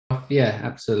Yeah,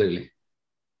 absolutely.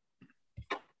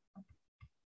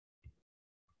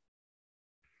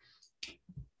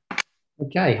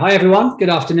 Okay. Hi, everyone. Good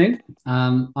afternoon.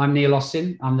 I'm Neil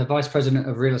Austin. I'm the Vice President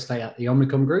of Real Estate at the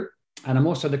Omnicom Group, and I'm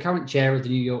also the current chair of the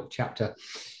New York chapter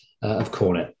of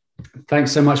Cornet.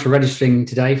 Thanks so much for registering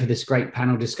today for this great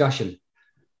panel discussion.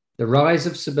 The rise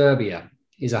of suburbia.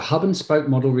 Is a hub and spoke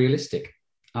model realistic?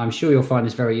 I'm sure you'll find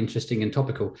this very interesting and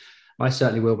topical. I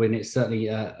certainly will be, and it's certainly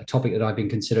a topic that I've been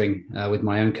considering with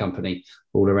my own company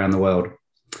all around the world.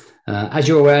 As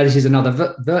you're aware, this is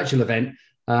another virtual event,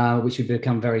 which we've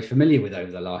become very familiar with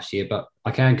over the last year, but I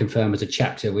can confirm as a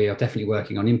chapter, we are definitely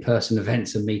working on in-person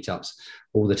events and meetups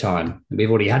all the time. And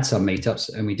we've already had some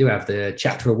meetups, and we do have the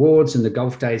chapter awards and the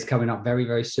golf days coming up very,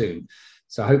 very soon.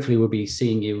 So hopefully we'll be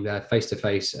seeing you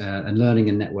face-to-face and learning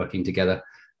and networking together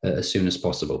as soon as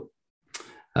possible.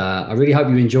 I really hope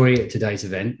you enjoy today's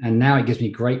event. And now it gives me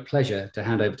great pleasure to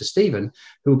hand over to Stephen,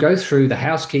 who will go through the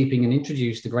housekeeping and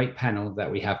introduce the great panel that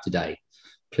we have today.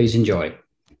 Please enjoy.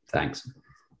 Thanks.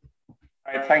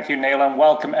 All right, thank you, Neil, and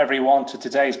welcome everyone to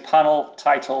today's panel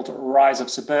titled Rise of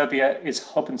Suburbia, Is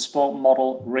Hub and Spoke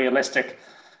Model Realistic?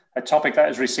 A topic that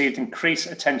has received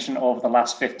increased attention over the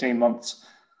last 15 months.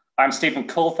 I'm Stephen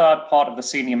Coulthard, part of the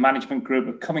Senior Management Group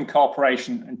at Cumming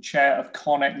Corporation and Chair of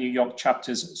Cornet New York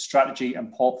Chapter's Strategy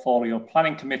and Portfolio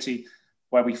Planning Committee,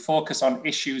 where we focus on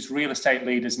issues real estate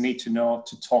leaders need to know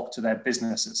to talk to their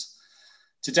businesses.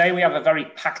 Today, we have a very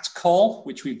packed call,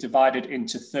 which we've divided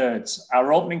into thirds.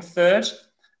 Our opening third,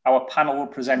 our panel will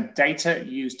present data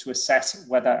used to assess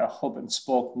whether a hub and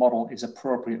spoke model is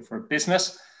appropriate for a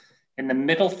business. In the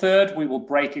middle third, we will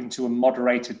break into a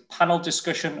moderated panel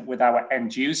discussion with our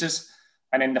end users.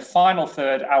 And in the final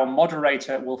third, our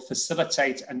moderator will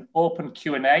facilitate an open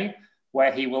Q&A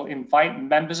where he will invite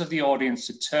members of the audience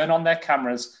to turn on their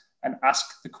cameras and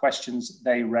ask the questions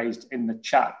they raised in the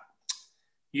chat.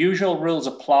 Usual rules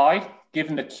apply.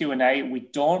 Given the Q&A, we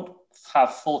don't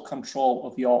have full control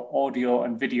of your audio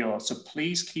and video, so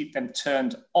please keep them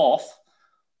turned off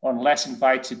unless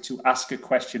invited to ask a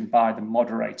question by the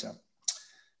moderator.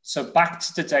 So back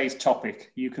to today's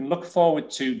topic. You can look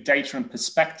forward to data and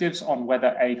perspectives on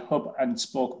whether a hub and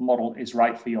spoke model is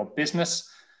right for your business,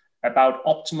 about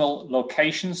optimal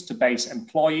locations to base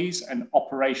employees and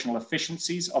operational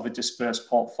efficiencies of a dispersed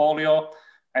portfolio,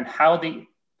 and how the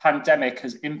pandemic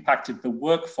has impacted the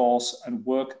workforce and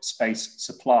workspace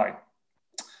supply.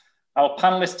 Our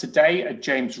panelists today are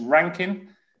James Rankin,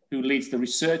 who leads the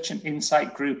Research and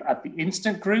Insight Group at the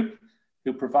Instant Group,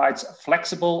 who provides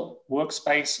flexible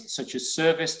workspace such as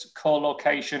serviced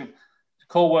co-working,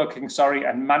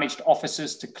 and managed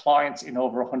offices to clients in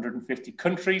over 150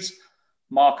 countries.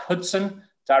 Mark Hudson,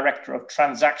 Director of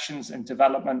Transactions and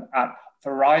Development at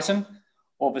Verizon,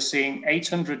 overseeing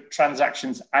 800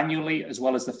 transactions annually, as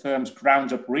well as the firm's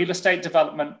ground-up real estate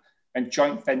development and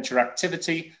joint venture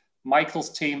activity.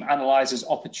 Michael's team analyzes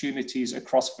opportunities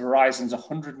across Verizon's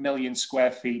 100 million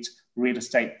square feet real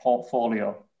estate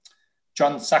portfolio.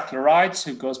 John Sacklarides,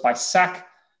 who goes by Sack,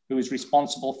 who is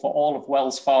responsible for all of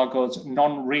Wells Fargo's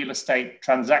non-real estate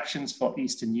transactions for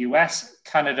Eastern US,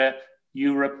 Canada,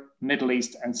 Europe, Middle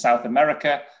East, and South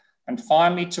America. And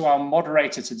finally, to our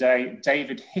moderator today,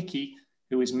 David Hickey,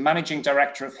 who is Managing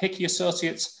Director of Hickey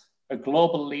Associates, a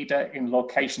global leader in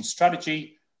location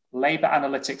strategy, labor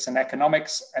analytics and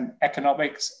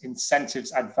economics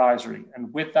incentives advisory.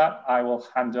 And with that, I will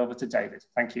hand over to David.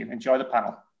 Thank you. Enjoy the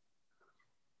panel.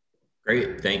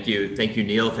 Great. Thank you. Thank you,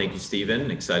 Neil. Thank you,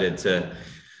 Stephen. Excited to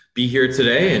be here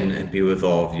today and be with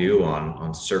all of you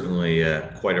on certainly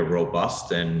quite a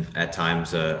robust and at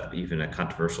times even a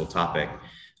controversial topic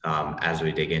as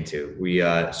we dig into. We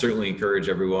certainly encourage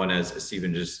everyone, as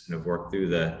Stephen just worked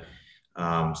through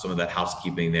some of that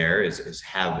housekeeping there, is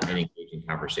have an engaging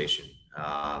conversation.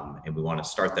 And we want to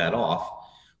start that off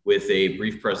with a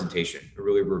brief presentation,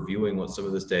 really reviewing what some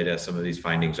of this data, some of these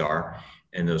findings are,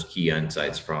 and those key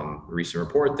insights from a recent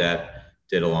report that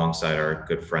did alongside our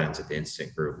good friends at the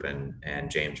Instant Group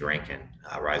and James Rankin.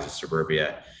 Rise of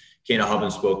Suburbia. Can a hub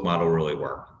and spoke model really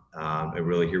work? And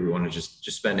really here we want to just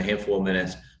spend a handful of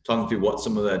minutes talking through what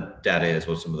some of the data is,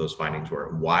 what some of those findings were,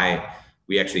 and why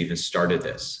we actually even started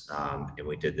this, and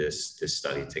we did this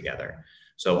study together.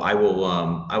 So I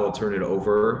will turn it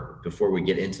over before we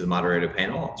get into the moderator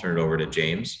panel. I'll turn it over to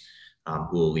James,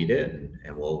 who will lead it,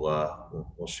 and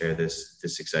we'll share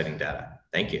this exciting data.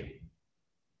 Thank you.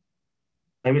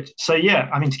 David. So yeah,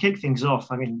 I mean, to kick things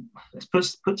off, I mean,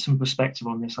 let's put some perspective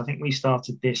on this. I think we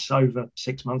started this over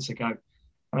 6 months ago,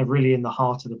 kind of really in the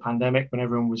heart of the pandemic, when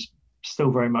everyone was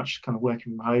still very much kind of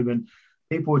working from home, and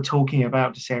people were talking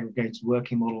about disaggregated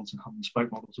working models and hub and spoke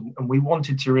models, and we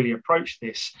wanted to really approach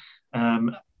this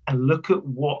and look at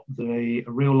what the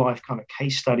real life kind of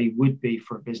case study would be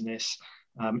for a business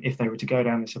if they were to go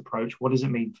down this approach. What does it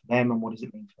mean for them, and what does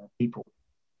it mean for their people?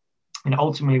 And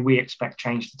ultimately, we expect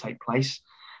change to take place,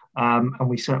 and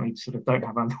we certainly sort of don't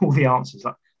have all the answers.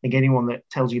 I think anyone that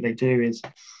tells you they do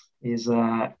is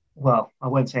well, I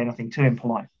won't say anything too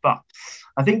impolite, but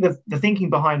I think the thinking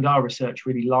behind our research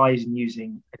really lies in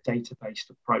using a data-based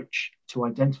approach to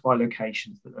identify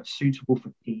locations that are suitable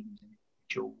for teams and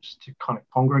individuals to kind of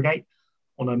congregate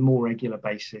on a more regular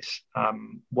basis,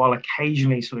 while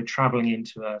occasionally sort of traveling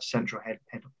into a central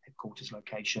headquarters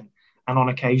location, and on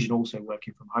occasion also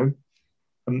working from home.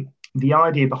 The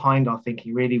idea behind our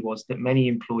thinking really was that many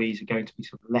employees are going to be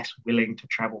sort of less willing to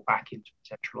travel back into the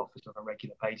central office on a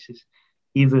regular basis,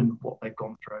 given what they've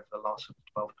gone through over the last sort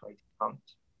of 12 to 18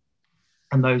 months.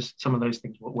 And some of those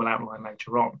things we'll outline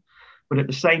later on. But at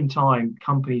the same time,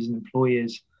 companies and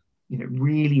employers,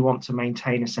 really want to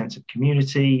maintain a sense of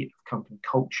community, company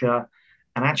culture,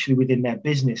 and actually within their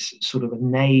business sort of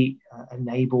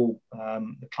enable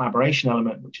the collaboration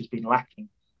element, which has been lacking.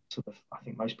 Sort of, I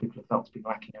think most people have felt it's been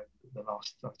lacking over the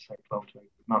last, I'd say, 12 to 18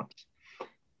 months.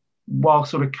 While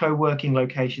sort of co-working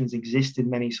locations exist in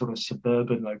many sort of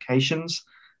suburban locations,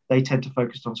 they tend to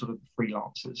focus on sort of the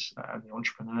freelancers and the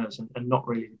entrepreneurs, and not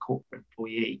really the corporate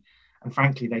employee. And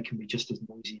frankly, they can be just as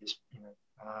noisy as,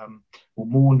 or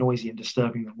more noisy and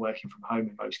disturbing than working from home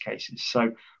in most cases.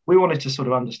 So we wanted to sort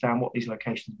of understand what these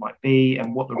locations might be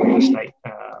and what the real estate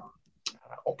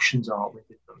options are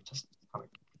within them to kind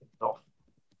of kick things off.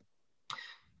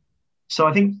 So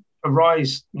I think the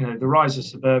rise of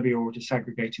suburbia or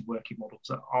disaggregated working models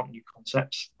that aren't new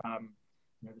concepts.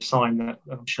 The sign that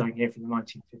I'm showing here from the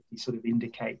 1950s sort of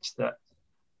indicates that,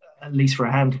 at least for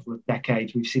a handful of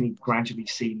decades, we've gradually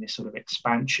seen this sort of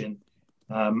expansion,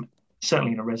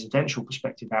 certainly in a residential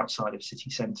perspective outside of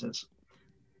city centres.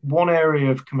 One area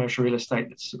of commercial real estate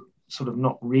that's sort of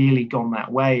not really gone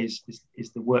that way is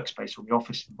the workspace or the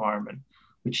office environment,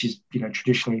 which is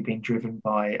traditionally been driven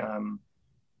by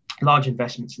large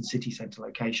investments in city centre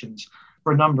locations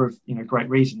for a number of great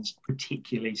reasons,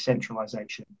 particularly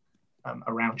centralisation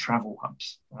around travel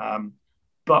hubs.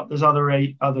 But there's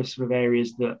other sort of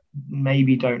areas that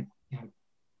maybe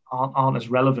aren't as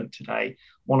relevant today.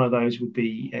 One of those would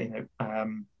be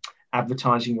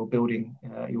advertising or building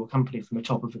your company from the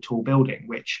top of a tall building,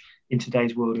 which in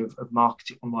today's world of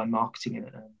marketing, online marketing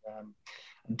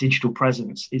and digital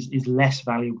presence is less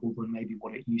valuable than maybe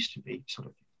what it used to be sort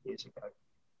of 50 years ago.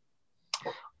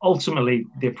 Ultimately,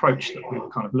 the approach that we were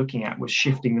kind of looking at was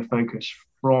shifting the focus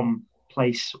from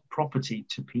place property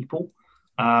to people.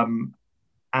 And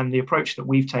the approach that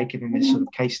we've taken in this sort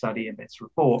of case study and this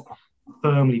report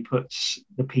firmly puts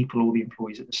the people or the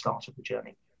employees at the start of the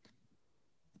journey.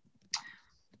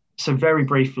 So very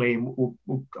briefly, and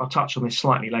I'll touch on this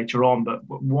slightly later on, but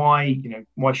why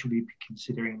should we be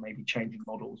considering maybe changing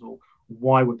models, or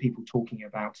why were people talking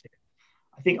about it?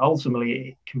 I think ultimately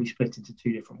it can be split into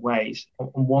two different ways.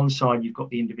 On one side, you've got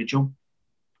the individual.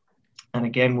 And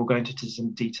again, we'll go into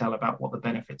some detail about what the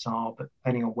benefits are, but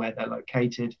depending on where they're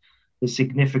located, there's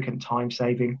significant time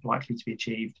saving likely to be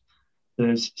achieved.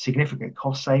 There's significant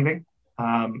cost saving.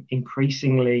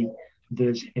 Increasingly,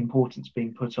 there's importance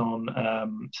being put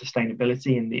on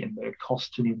sustainability and the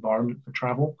cost to the environment for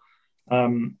travel.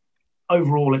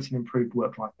 Overall, it's an improved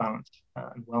work-life balance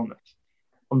and wellness.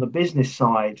 On the business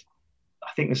side,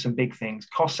 I think there's some big things.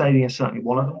 Cost saving is certainly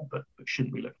one of them, but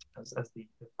shouldn't be looked at as the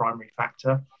primary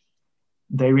factor.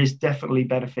 There is definitely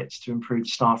benefits to improved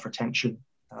staff retention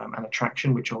and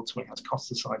attraction, which ultimately has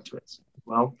costs assigned to it as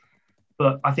well.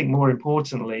 But I think more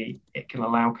importantly, it can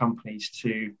allow companies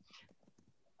to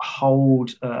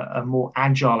hold a more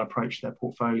agile approach to their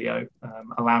portfolio,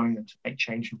 allowing them to make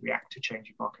change and react to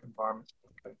changing market environments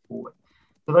going forward.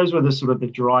 So those were the sort of the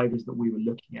drivers that we were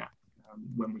looking at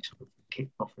when we sort of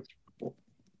kicked off this report.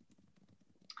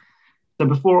 So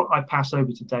before I pass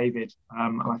over to David,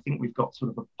 and I think we've got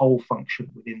sort of a poll function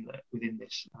within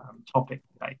this topic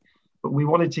today, but we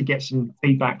wanted to get some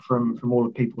feedback from all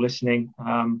the people listening,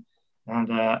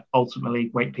 and ultimately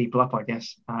wake people up, I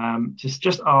guess.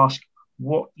 Just ask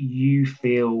what you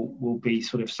feel will be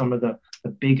sort of some of the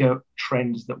bigger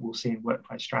trends that we'll see in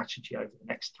workplace strategy over the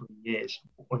next 3 years,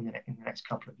 or in the next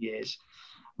couple of years.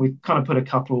 We've kind of put a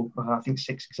couple, I think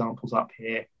 6 examples up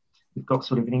here. We've got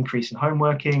sort of an increase in home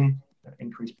working,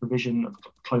 increased provision of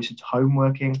closer to home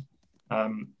working,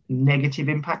 negative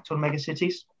impact on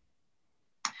megacities,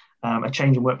 a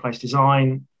change in workplace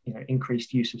design,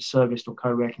 increased use of serviced or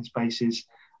co-working spaces,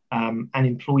 and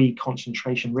employee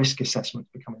concentration risk assessments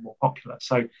becoming more popular.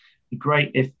 So it'd be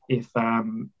great if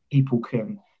people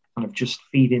can kind of just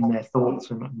feed in their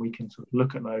thoughts, and we can sort of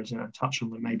look at those and touch on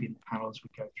them maybe in the panel as we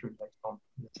go through later on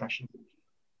in the session.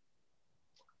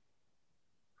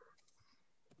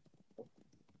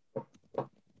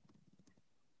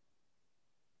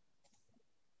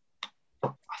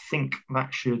 I think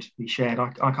that should be shared.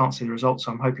 I can't see the results,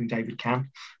 so I'm hoping David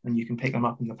can, and you can pick them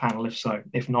up in the panel if so.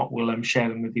 If not, we'll share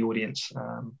them with the audience.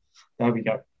 There we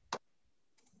go.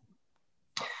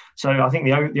 So I think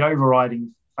the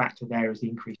overriding factor there is the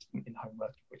increase in home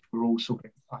working, which we're all sort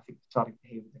of, I think, starting to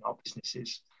hear within our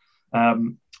businesses.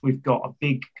 We've got a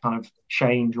big kind of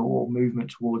change or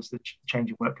movement towards the change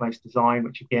in workplace design,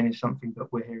 which again is something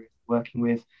that we're here working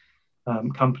with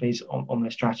companies on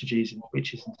their strategies,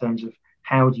 which is in terms of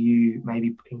how do you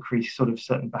maybe increase sort of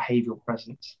certain behavioural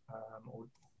presence or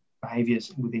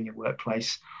behaviours within your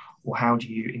workplace, or how do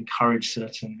you encourage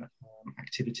certain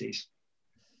activities.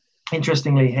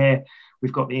 Interestingly, here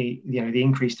we've got the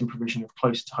increased in provision of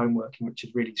close to home working, which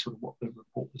is really sort of what the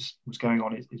report was going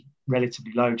on, is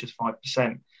relatively low, just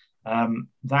 5%.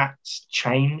 That's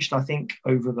changed, I think,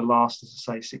 over the last, as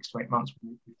I say, 6 to 8 months.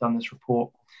 We've done this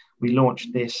report. We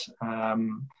launched this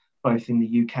both in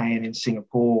the UK and in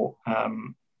Singapore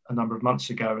a number of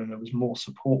months ago, and there was more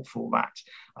support for that.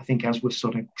 I think as we're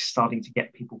sort of starting to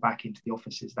get people back into the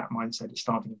offices, that mindset is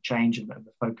starting to change, and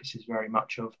the focus is very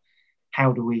much of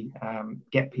how do we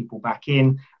get people back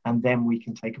in, and then we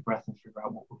can take a breath and figure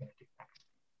out what we're going to do next.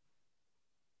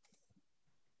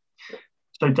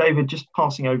 So David, just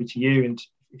passing over to you, and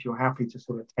if you're happy to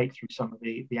sort of take through some of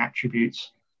the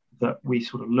attributes that we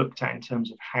sort of looked at in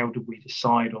terms of how do we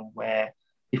decide on where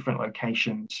different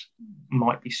locations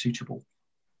might be suitable.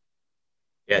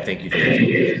 Yeah, thank you,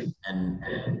 James. And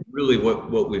really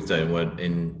what we've done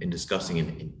in discussing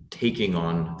and taking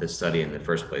on the study in the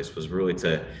first place was really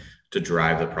to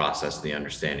drive the process and the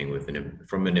understanding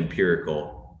from an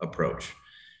empirical approach,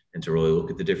 and to really look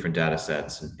at the different data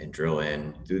sets and drill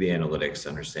in through the analytics to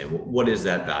understand what is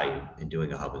that value in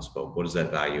doing a hub and spoke? What is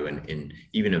that value in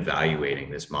even evaluating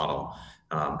this model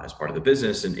as part of the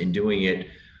business, and in doing it,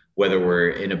 whether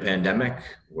we're in a pandemic,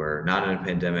 we're not in a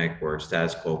pandemic, we're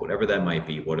status quo, whatever that might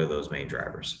be, what are those main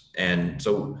drivers? And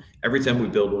so every time we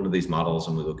build one of these models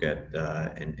and we look at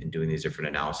and doing these different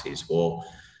analyses,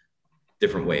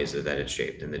 different ways that it's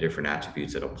shaped and the different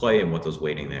attributes that it'll play and what those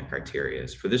weighting that criteria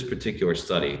is. For this particular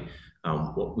study,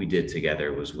 what we did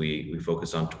together was we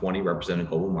focused on 20 represented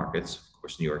global markets, of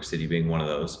course, New York City being one of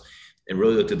those, and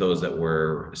really looked at those that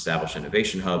were established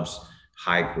innovation hubs,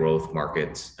 high growth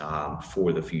markets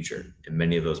for the future. And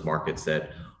many of those markets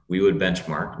that we would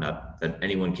benchmark, not that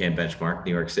anyone can benchmark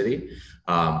New York City,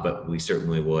 but we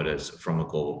certainly would as from a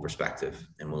global perspective.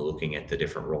 And we're looking at the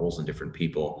different roles and different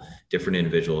people, different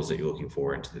individuals that you're looking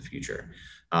for into the future.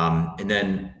 And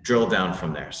then drill down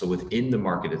from there. So within the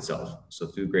market itself, so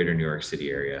through greater New York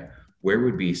City area, where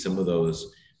would be some of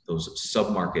those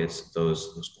sub-markets,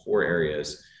 those core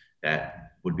areas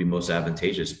that would be most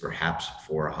advantageous perhaps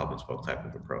for a hub and spoke type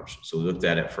of approach. So we looked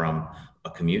at it from a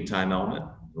commute time element,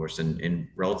 of course, and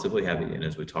relatively heavy. And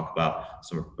as we talk about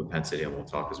some propensity, and we'll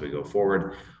talk as we go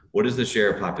forward, what is the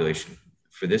share of population?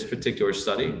 For this particular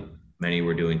study, many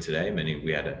we're doing today,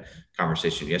 we had a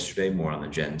conversation yesterday more on the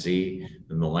Gen Z,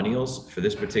 the millennials. For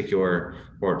this particular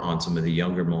report on some of the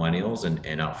younger millennials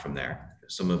and out from there.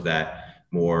 Some of that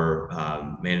more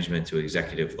management to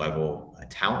executive level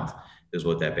talent is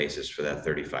what that basis for that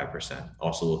 35%.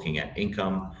 Also looking at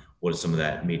income, what is some of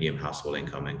that medium household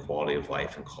income and quality of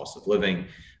life and cost of living,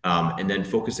 and then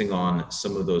focusing on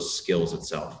some of those skills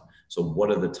itself. So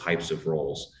what are the types of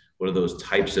roles? What are those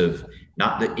types of,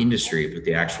 not the industry, but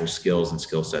the actual skills and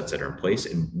skill sets that are in place,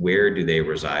 and where do they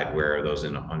reside? Where are those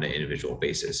on an individual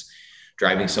basis?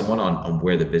 Driving someone on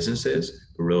where the business is,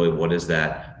 but really what is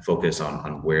that focus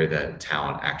on where the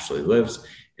talent actually lives?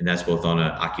 And that's both on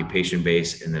an occupation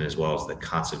base and then as well as the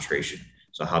concentration.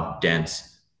 So how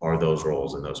dense are those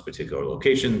roles in those particular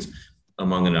locations,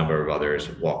 among a number of others,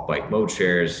 walk, bike, mode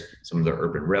shares, some of the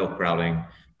urban rail crowding,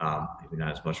 maybe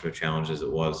not as much of a challenge as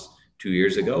it was 2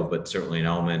 years ago, but certainly an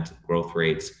element, growth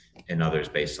rates, and others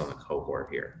based on the cohort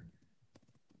here.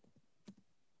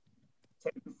 So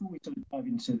before we sort of dive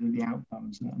into the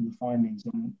outcomes and the findings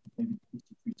and maybe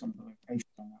through some of the location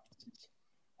analysis,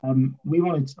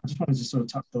 I just wanted to sort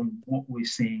of touch on what we're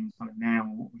seeing kind of now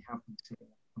and what we have been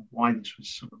seeing and why this was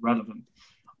sort of relevant.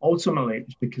 Ultimately, it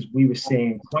was because we were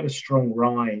seeing quite a strong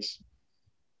rise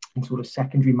in sort of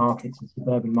secondary markets and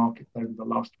suburban markets over the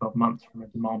last 12 months from a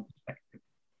demand perspective.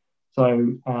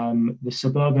 So the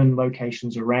suburban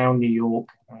locations around New York,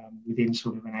 within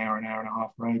sort of an hour and a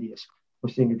half radius, we're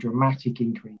seeing a dramatic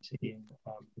increase in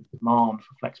the demand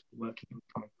for flexible working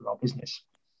coming through our business.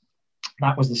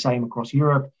 That was the same across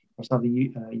Europe, across other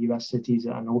US cities,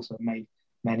 and also many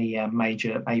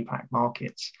major APAC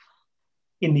markets.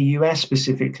 In the US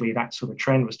specifically, that sort of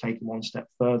trend was taken one step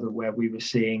further, where we were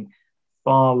seeing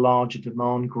far larger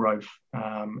demand growth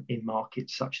in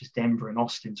markets such as Denver and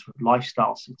Austin, sort of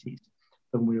lifestyle cities,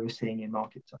 than we were seeing in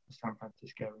markets such as San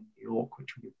Francisco and New York,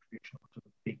 which were traditional sort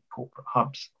of big corporate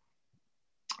hubs.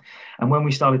 And when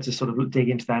we started to sort of dig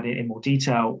into that in more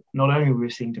detail, not only were we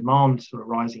seeing demand sort of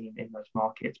rising in those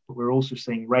markets, but we're also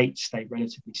seeing rates stay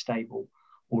relatively stable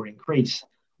or increase.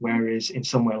 Whereas in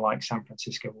somewhere like San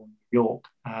Francisco or New York,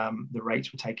 the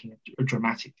rates were taking a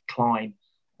dramatic decline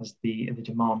as the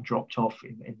demand dropped off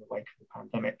in the wake of the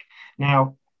pandemic.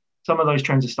 Now, some of those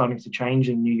trends are starting to change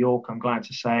in New York. I'm glad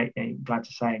to see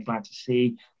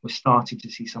we're starting to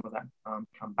see some of that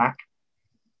come back.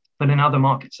 But in other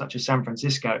markets such as San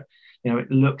Francisco,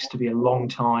 it looks to be a long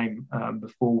time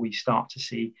before we start to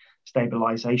see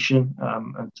stabilization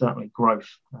and certainly growth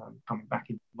coming back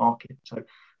into the market. So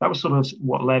that was sort of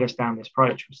what led us down this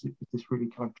approach, was this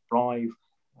really kind of drive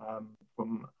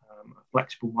from a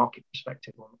flexible market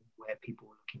perspective on where people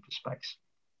were looking for space.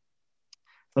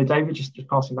 So David, just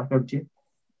passing back over to you.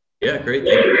 Yeah, great.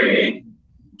 Thank you.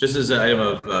 Just as an item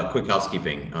of quick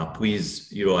housekeeping,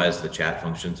 please utilize the chat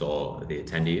function to all the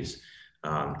attendees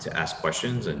to ask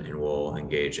questions, and we'll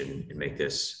engage and make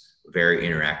this a very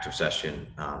interactive session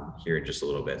here in just a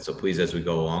little bit. So please, as we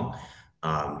go along,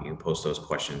 you can post those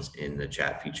questions in the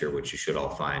chat feature, which you should all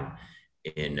find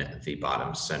in the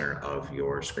bottom center of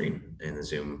your screen in the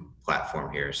Zoom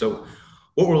platform here. So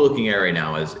what we're looking at right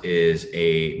now is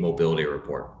a mobility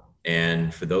report.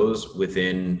 And for those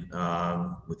within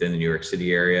the New York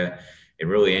City area and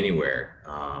really anywhere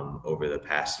over the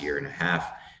past year and a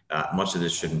half, much of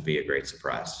this shouldn't be a great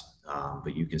surprise.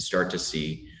 But you can start to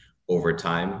see over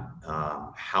time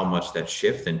how much that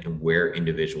shift and where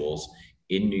individuals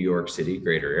in New York City,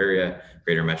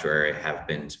 greater metro area, have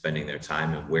been spending their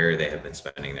time and where they have been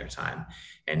spending their time.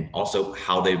 And also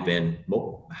how they've been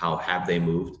mobile, how have they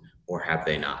moved or have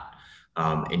they not?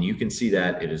 And you can see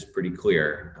that it is pretty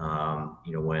clear,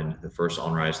 when the first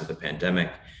on-rise of the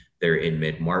pandemic, they're in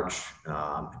mid-March,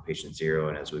 patient zero,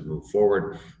 and as we move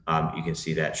forward, you can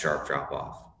see that sharp drop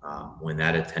off. When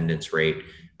that attendance rate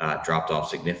dropped off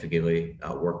significantly,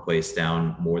 workplace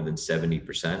down more than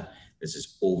 70%. This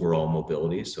is overall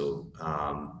mobility. So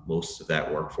most of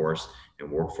that workforce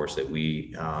that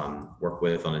we work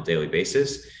with on a daily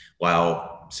basis,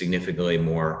 while significantly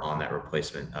more on that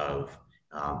replacement of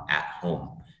at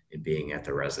home and being at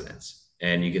the residence.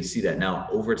 And you can see that now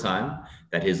over time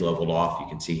that has leveled off. You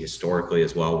can see historically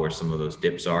as well where some of those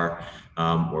dips are,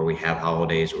 where we have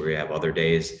holidays, where we have other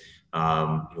days,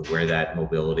 where that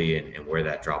mobility and where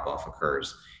that drop off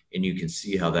occurs. And you can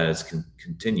see how that has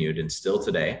continued, and still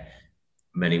today,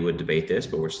 many would debate this,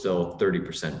 but we're still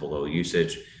 30% below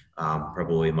usage,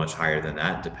 probably much higher than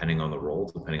that, depending on the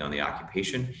role, depending on the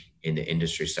occupation in the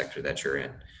industry sector that you're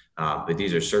in. But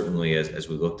these are certainly, as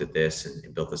we looked at this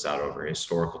and built this out over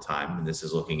historical time, and this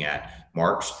is looking at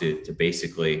March to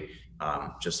basically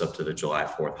just up to the July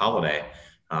 4th holiday,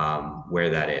 where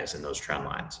that is in those trend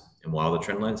lines. And while the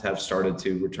trend lines have started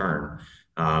to return,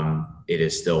 it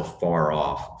is still far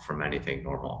off from anything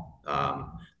normal.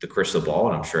 The crystal ball,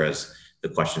 and I'm sure as the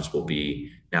questions will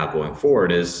be now going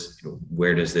forward, is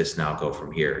where does this now go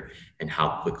from here, and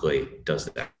how quickly does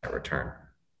that return?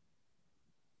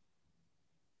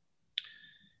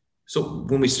 So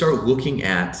when we start looking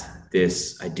at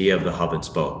this idea of the hub and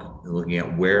spoke, and looking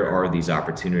at where are these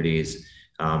opportunities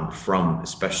from,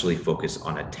 especially focus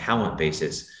on a talent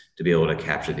basis to be able to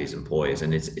capture these employees,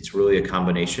 and it's really a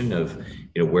combination of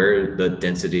where the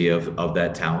density of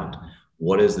that talent,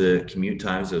 what is the commute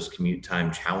times, those commute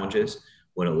time challenges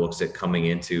when it looks at coming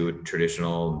into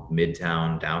traditional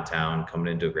Midtown, downtown,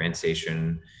 coming into a Grand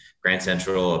Station, Grand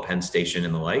Central, a Penn Station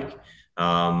and the like,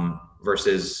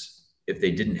 versus if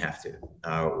they didn't have to,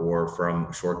 or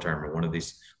from short term, or one of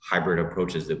these hybrid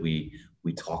approaches that we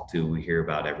hear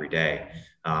about every day,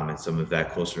 and some of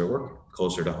that closer to work,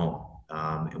 closer to home,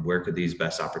 and where could these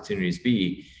best opportunities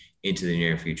be into the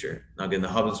near future? Now, again, the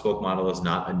hub and spoke model is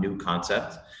not a new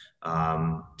concept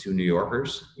to New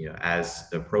Yorkers, as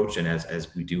the approach, and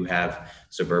as we do have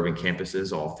suburban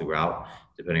campuses all throughout,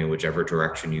 depending on whichever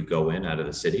direction you go in out of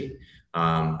the city.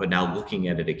 But now looking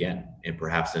at it again, and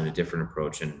perhaps in a different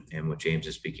approach, and what James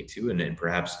is speaking to, and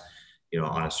perhaps,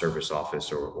 on a service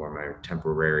office or my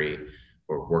temporary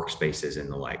or workspaces and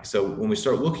the like. So when we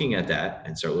start looking at that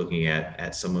and start looking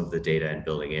at some of the data and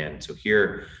building in, so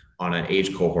here on an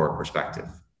age cohort perspective.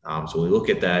 So when we look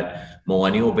at that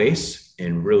millennial base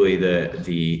and really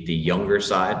the younger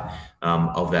side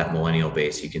of that millennial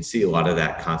base, you can see a lot of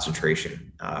that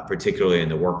concentration, particularly in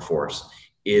the workforce,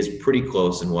 is pretty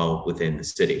close and well within the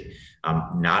city,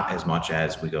 not as much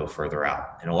as we go further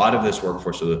out. And a lot of this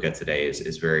workforce we look at today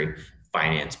is very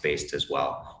finance based as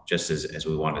well, just as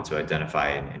we wanted to identify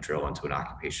and drill into an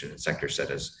occupation and sector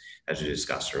set as we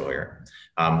discussed earlier.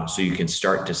 So you can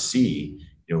start to see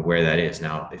where that is.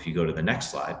 Now, if you go to the next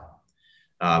slide,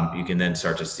 you can then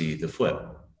start to see the flip.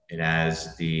 And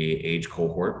as the age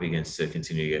cohort begins to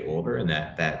continue to get older, and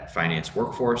that finance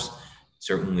workforce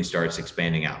certainly starts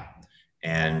expanding out.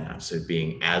 And so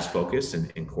being as focused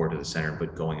and core to the center,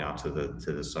 but going out to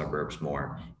the suburbs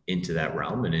more into that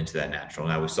realm and into that natural.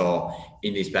 Now we saw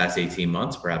in these past 18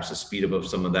 months, perhaps a speed up of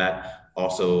some of that,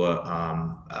 also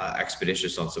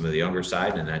expeditious on some of the younger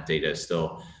side, and that data is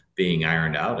still being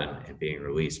ironed out and being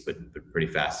released, but pretty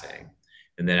fascinating.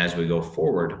 And then as we go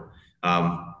forward,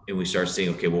 and we start seeing,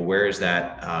 okay, well, where is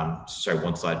that? Sorry,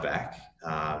 one slide back.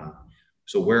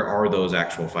 So where are those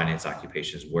actual finance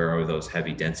occupations? Where are those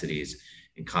heavy densities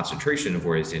and concentration of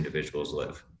where these individuals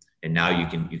live? And now you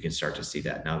can start to see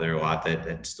that. Now there are a lot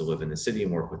that still live in the city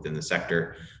and work within the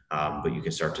sector, but you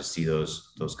can start to see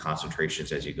those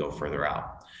concentrations as you go further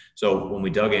out. So when we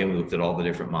dug in, we looked at all the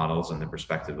different models and the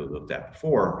perspective we looked at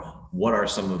before. What are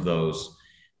some of those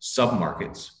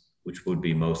submarkets which would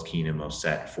be most keen and most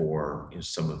set for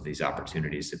some of these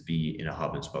opportunities to be in a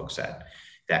hub and spoke set?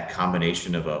 That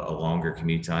combination of a longer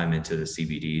commute time into the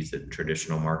CBDs, the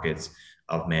traditional markets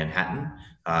of Manhattan,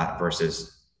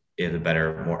 versus the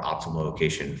better, more optimal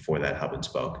location for that hub and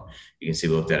spoke. You can see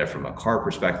we looked at it from a car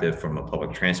perspective, from a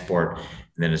public transport,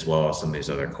 and then as well as some of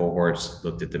these other cohorts,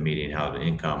 looked at the median household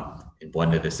income and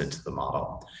blended this into the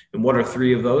model. And what are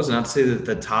three of those? Not to say that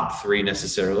the top three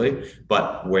necessarily,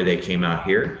 but where they came out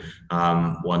here,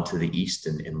 one to the east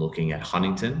and looking at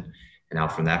Huntington. And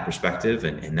out from that perspective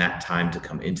and that time to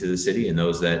come into the city, and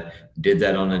those that did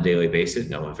that on a daily basis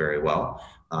know it very well.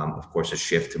 Of course, a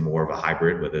shift to more of a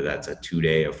hybrid, whether that's a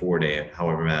 2-day, a 4-day,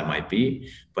 however that might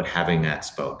be, but having that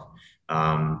spoke.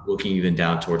 Looking even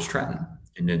down towards Trenton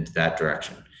and into that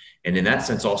direction. And in that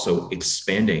sense, also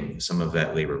expanding some of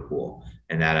that labor pool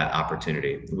and that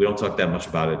opportunity. We don't talk that much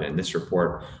about it in this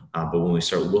report, but when we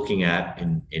start looking at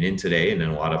and in today, and then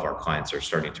a lot of our clients are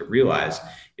starting to realize,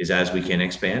 is as we can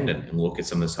expand and look at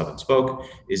some of this hub and spoke,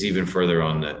 is even further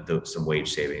on some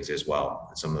wage savings as well,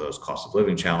 and some of those cost of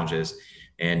living challenges.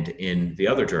 And in the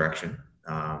other direction,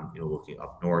 looking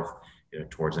up north,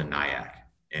 towards a Nyack,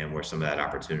 and where some of that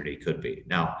opportunity could be.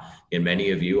 Now,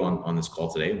 many of you on this call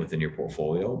today within your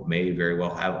portfolio may very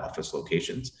well have office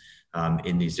locations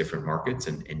in these different markets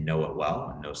and know it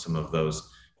well and know some of those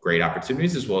great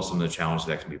opportunities as well as some of the challenges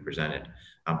that can be presented.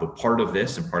 But part of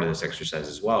this and part of this exercise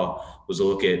as well was to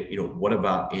look at, what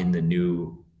about in the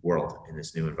new world, in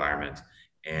this new environment,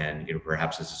 and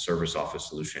perhaps as a service office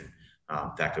solution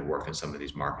that could work in some of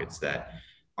these markets that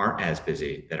aren't as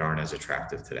busy, that aren't as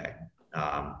attractive today.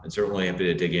 And certainly happy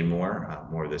to dig in more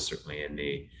of this certainly in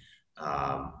the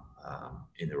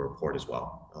report as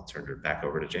well. I'll turn it back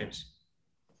over to James.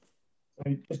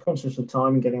 So just conscious of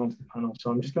time and getting onto the panel, so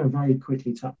I'm just going to very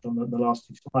quickly touch on the last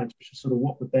two slides, which is sort of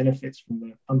what the benefits from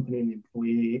the company and the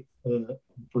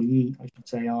employee, I should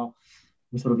say, are.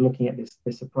 We're sort of looking at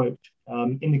this approach.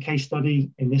 In the case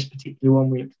study, in this particular one,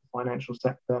 we looked at the financial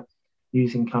sector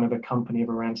using kind of a company of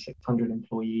around 600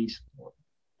 employees,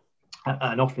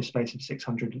 an office space of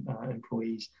 600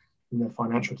 employees in the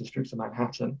financial districts of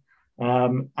Manhattan.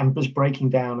 And was breaking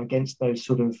down against those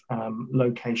sort of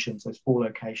locations, those 4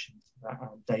 locations that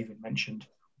David mentioned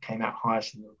came out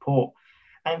highest in the report.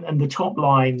 And the top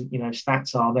line,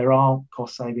 stats are there are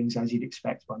cost savings as you'd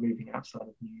expect by moving outside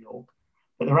of New York,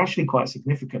 but they're actually quite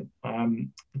significant,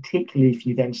 particularly if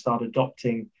you then start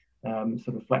adopting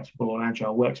sort of flexible and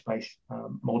agile workspace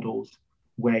models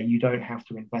where you don't have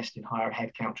to invest in higher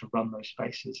headcount to run those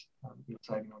spaces. You're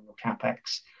saving on your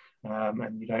CapEx.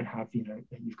 And you don't have,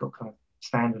 you've got kind of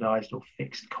standardized or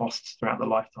fixed costs throughout the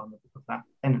lifetime of that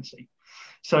tenancy.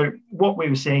 So what we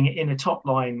were seeing in a top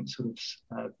line sort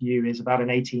of view is about an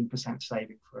 18%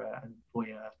 saving for an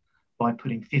employer by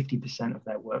putting 50% of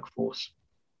their workforce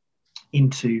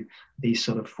into these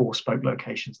sort of 4 spoke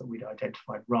locations that we'd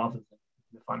identified rather than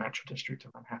the financial district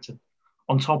of Manhattan.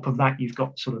 On top of that, you've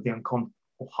got sort of the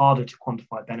harder to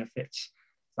quantify benefits,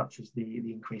 such as the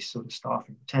increased sort of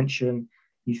staffing retention.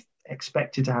 You've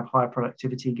expected to have higher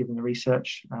productivity given the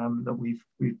research that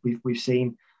we've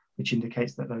seen, which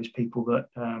indicates that those people that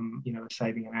are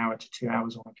saving an hour to 2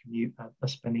 hours on a commute are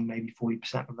spending maybe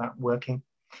 40% of that working,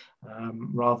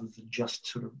 rather than just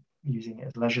sort of using it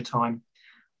as leisure time.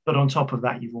 But on top of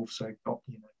that, you've also got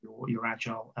your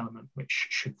agile element, which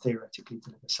should theoretically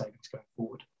deliver savings going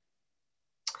forward.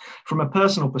 From a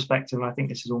personal perspective, and I think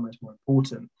this is almost more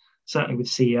important, certainly with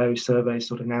CEO surveys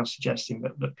sort of now suggesting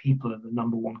that people are the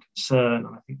number one concern,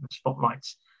 and I think the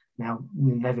spotlight's now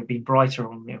never been brighter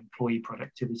on the employee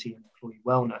productivity and employee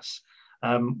wellness.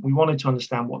 We wanted to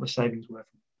understand what the savings were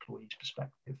from the employee's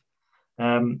perspective.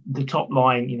 The top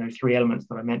line, 3 elements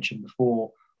that I mentioned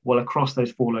before, well, across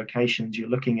those 4 locations, you're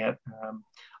looking at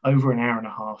over an hour and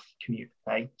a half commute a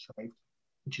day, so,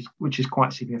 which is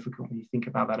quite significant when you think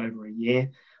about that over a year.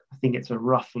 I think it's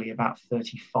roughly about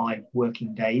 35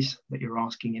 working days that you're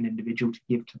asking an individual to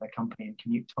give to their company in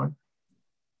commute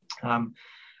time.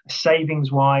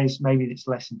 Savings-wise, maybe it's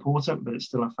less important, but it's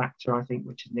still a factor, I think,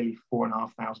 which is nearly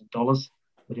 $4,500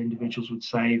 that individuals would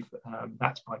save.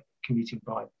 That's by commuting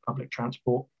by public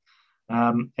transport.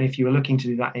 And if you were looking to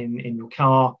do that in your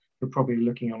car, you're probably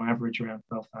looking on average around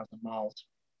 12,000 miles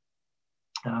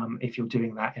if you're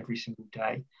doing that every single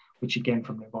day, which again,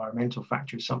 from an environmental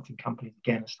factor, is something companies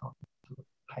again are starting to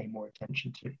pay more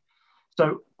attention to.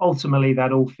 So ultimately,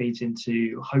 that all feeds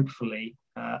into hopefully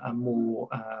a more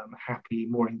happy,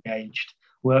 more engaged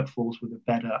workforce with a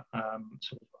better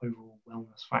sort of overall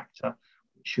wellness factor,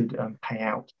 which should pay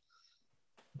out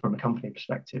from a company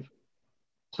perspective.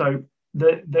 So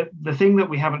the thing that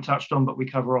we haven't touched on, but we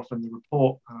cover off in the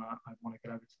report, I want to get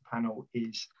over to the panel,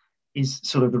 is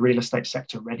sort of the real estate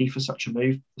sector ready for such a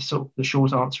move? The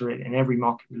short answer in every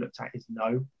market we looked at is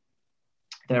no.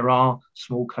 There are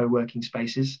small co-working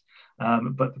spaces,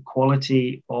 but the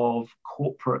quality of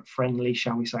corporate-friendly,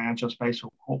 shall we say, agile space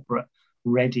or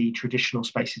corporate-ready traditional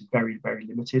space is very, very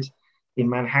limited. In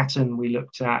Manhattan, we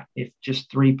looked at if just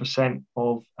 3%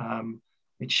 of,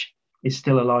 which is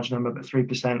still a large number, but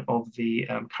 3% of the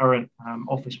current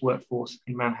office workforce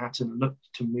in Manhattan looked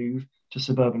to move to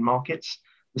suburban markets,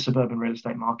 the suburban real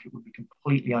estate market would be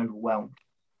completely overwhelmed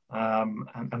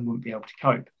and wouldn't be able to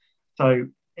cope. So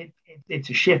it's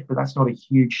a shift, but that's not a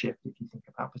huge shift if you think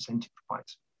about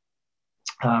percentage-wise.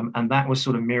 And that was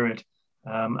sort of mirrored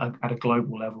at a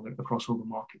global level across all the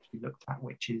markets we looked at,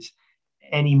 which is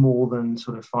any more than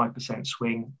sort of 5%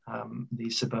 swing,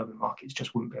 these suburban markets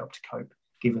just wouldn't be able to cope,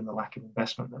 given the lack of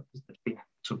investment that's been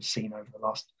sort of seen over the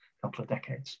last couple of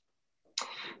decades.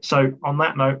 So on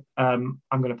that note, I'm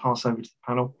going to pass over to the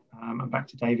panel and back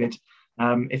to David.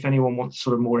 If anyone wants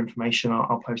sort of more information,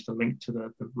 I'll post a link to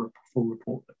the full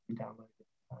report that we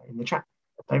downloaded in the chat.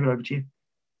 David, over to you.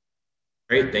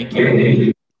 Great, thank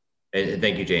you. And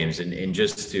thank you, James. And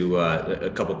just to a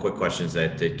couple quick questions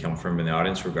that did come from in the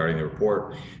audience regarding the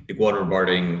report. I think one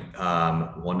regarding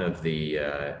one of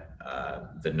the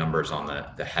numbers on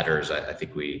the headers, I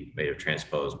think we may have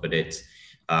transposed, but it's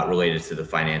related to the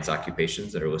finance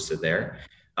occupations that are listed there.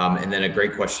 And then a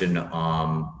great question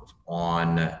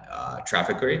on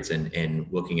traffic rates and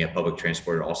looking at public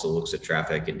transport. It also looks at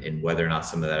traffic and whether or not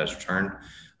some of that has returned.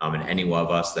 And any one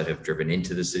of us that have driven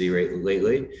into the city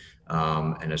lately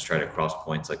and has tried to cross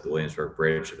points like the Williamsburg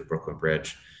Bridge or the Brooklyn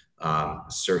Bridge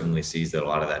certainly sees that a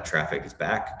lot of that traffic is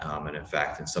back. And in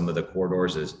fact, in some of the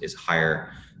corridors is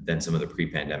higher than some of the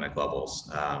pre-pandemic levels.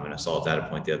 And I saw a data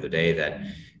point the other day that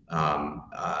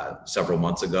several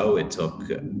months ago, it took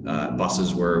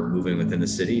buses were moving within the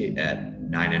city at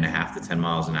 9.5 to 10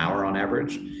 miles an hour on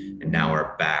average, and now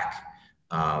we're back.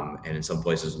 And in some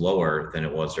places lower than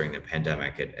it was during the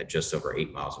pandemic at just over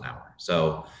 8 miles an hour.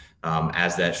 So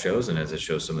as that shows, and as it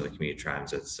shows some of the commute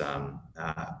trends, it's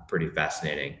pretty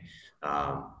fascinating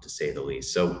to say the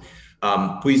least. So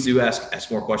please do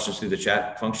ask more questions through the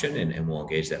chat function and we'll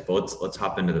engage that. But let's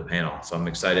hop into the panel. So I'm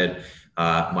excited,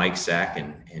 Mike, Zach,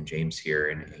 and James here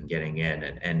and getting in.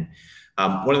 And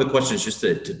one of the questions, just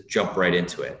to jump right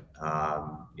into it,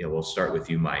 we'll start with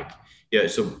you, Mike. Yeah,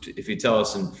 so if you tell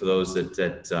us, and for those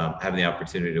that have the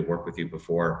opportunity to work with you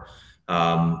before,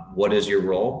 what is your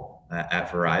role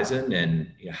at Verizon,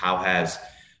 and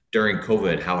during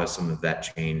COVID, how has some of that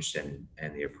changed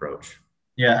and the approach?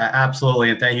 Yeah,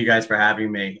 absolutely. And thank you guys for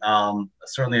having me.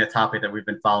 Certainly a topic that we've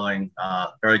been following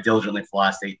very diligently for the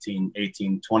last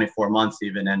 24 months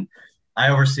even. And I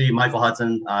oversee Michael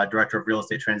Hudson, Director of Real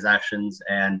Estate Transactions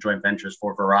and Joint Ventures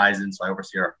for Verizon. So I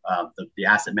oversee the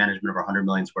asset management of our 100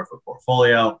 million square foot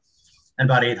portfolio and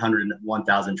about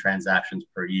 801,000 transactions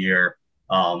per year.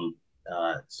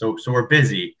 So we're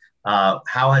busy.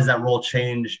 How has that role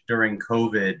changed during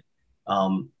COVID?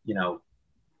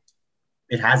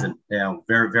 It hasn't.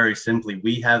 Very, very simply,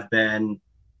 we have been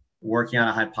working on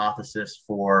a hypothesis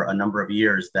for a number of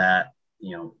years that,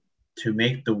 to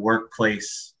make the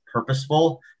workplace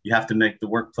purposeful, you have to make the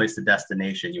workplace the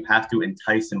destination. You have to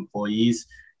entice employees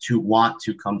to want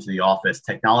to come to the office.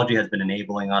 Technology has been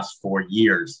enabling us for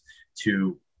years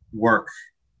to work,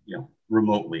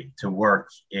 remotely, to work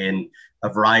in a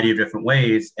variety of different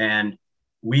ways. And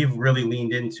we've really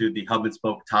leaned into the hub and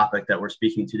spoke topic that we're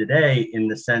speaking to today in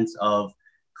the sense of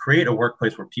create a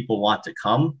workplace where people want to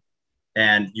come,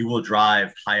 and you will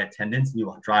drive high attendance and you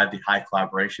will drive the high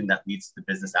collaboration that leads to the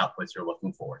business outputs you're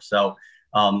looking for. So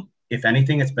if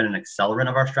anything, it's been an accelerant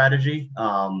of our strategy.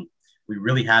 We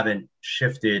really haven't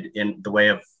shifted in the way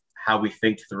of how we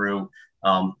think through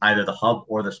either the hub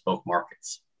or the spoke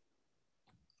markets.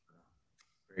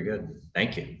 Very good.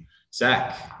 Thank you.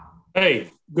 Zach. Hey,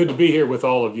 good to be here with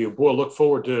all of you. Boy, look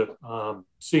forward to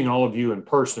seeing all of you in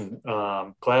person.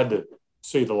 Glad to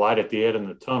see the light at the end of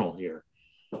the tunnel here.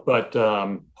 But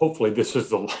hopefully this is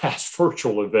the last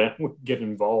virtual event we get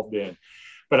involved in.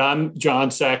 But I'm John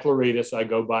Saklarides. I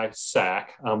go by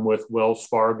Sack. I'm with Wells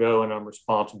Fargo, and I'm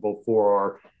responsible for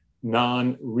our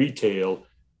non-retail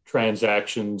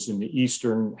transactions in the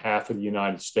eastern half of the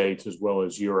United States, as well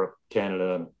as Europe,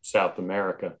 Canada, and South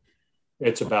America.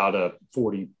 It's about a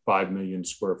 45 million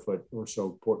square foot or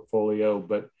so portfolio.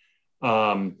 But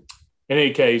in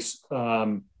any case,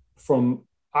 from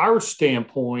our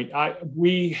standpoint,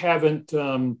 we haven't,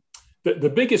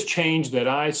 the biggest change that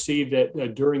I see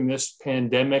that during this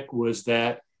pandemic was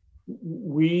that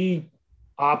we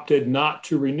opted not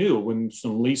to renew. When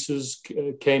some leases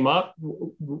came up,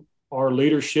 our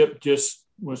leadership just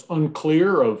was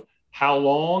unclear of how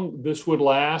long this would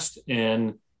last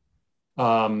and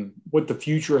what the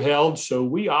future held. So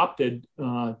we opted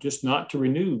just not to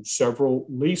renew several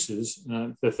leases.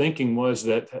 The thinking was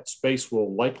that that space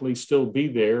will likely still be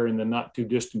there in the not too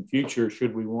distant future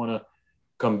should we want to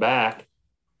come back.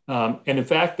 And in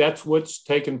fact, that's what's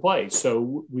taken place.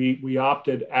 So we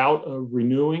opted out of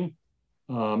renewing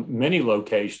many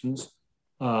locations.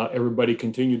 Everybody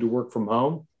continued to work from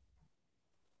home.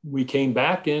 We came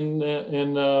back and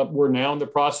we're now in the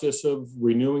process of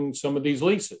renewing some of these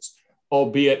leases,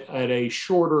 albeit at a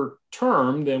shorter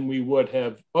term than we would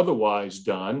have otherwise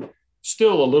done.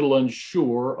 Still a little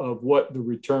unsure of what the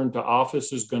return to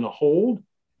office is going to hold.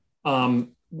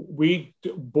 We're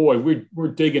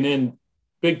digging in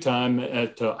big time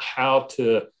at how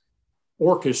to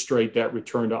orchestrate that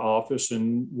return to office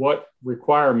and what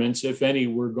requirements, if any,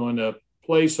 we're going to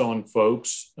place on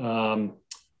folks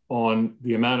on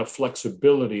the amount of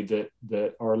flexibility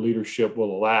that our leadership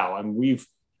will allow. And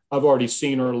I've already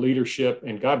seen our leadership,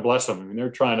 and God bless them. I mean, they're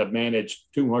trying to manage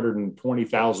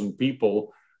 220,000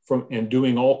 people and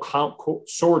doing all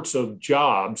sorts of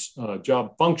jobs,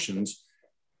 job functions,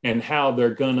 and how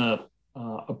they're going to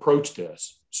approach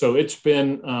this. So it's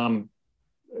been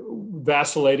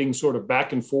vacillating sort of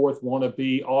back and forth, want to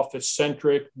be office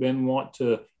centric, then want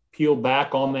to peel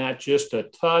back on that just a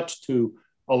touch to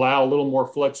allow a little more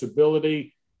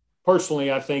flexibility.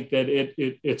 Personally, I think that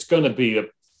it's going to be a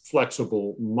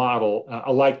flexible model.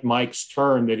 I like Mike's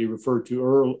term that he referred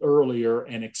to earlier,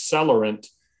 an accelerant.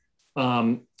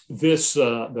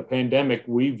 The pandemic,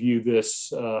 we view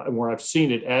this, and where I've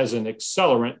seen it as an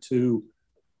accelerant to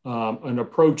an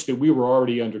approach that we were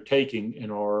already undertaking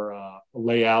in our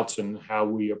layouts and how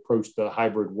we approach the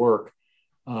hybrid work.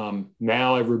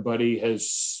 Now everybody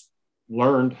has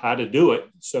learned how to do it,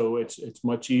 so it's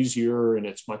much easier and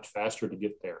it's much faster to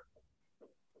get there.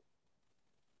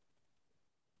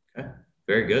 Okay,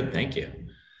 very good, thank you.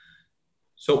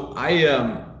 So I,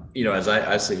 as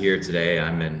I sit here today,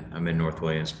 I'm in North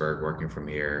Williamsburg, working from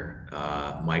here.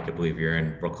 Mike, I believe you're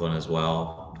in Brooklyn as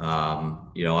well.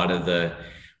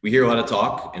 We hear a lot of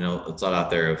talk, it's a lot out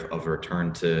there of a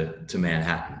return to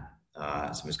Manhattan. Some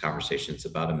of these conversations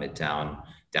about a Midtown,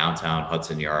 downtown,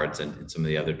 Hudson Yards, and some of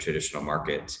the other traditional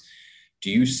markets. Do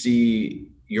you see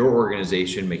your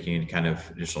organization making a kind of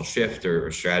additional shift or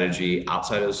strategy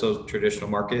outside of those traditional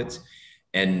markets?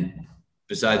 And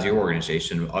besides your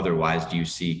organization, otherwise, do you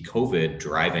see COVID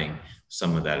driving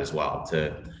some of that as well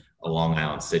to a Long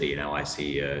Island City? I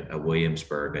see a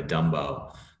Williamsburg, a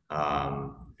Dumbo,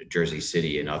 Jersey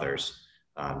City, and others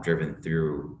driven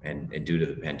through and due to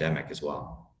the pandemic as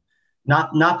well.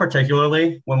 Not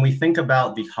particularly. When we think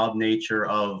about the hub nature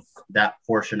of that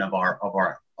portion of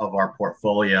our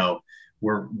portfolio,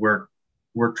 we're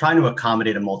trying to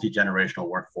accommodate a multi-generational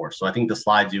workforce. So I think the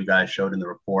slides you guys showed in the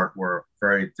report were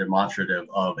very demonstrative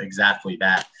of exactly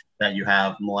that you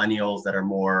have millennials that are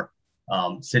more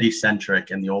city-centric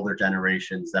and the older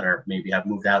generations that are maybe have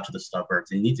moved out to the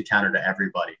suburbs. And you need to counter to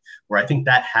everybody. Where I think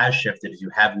that has shifted is you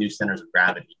have new centers of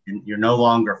gravity. You're no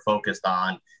longer focused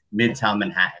on Midtown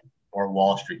Manhattan or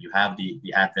Wall Street. You have the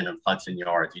advent of Hudson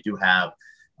Yards. You do have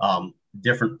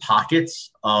different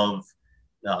pockets of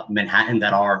Manhattan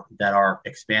that are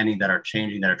expanding, that are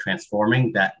changing, that are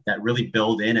transforming, that really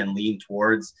build in and lean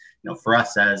towards, for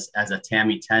us as a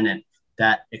TAMI tenant,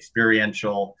 that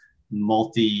experiential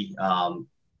multi-use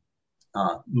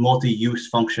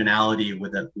functionality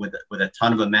with a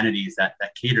ton of amenities that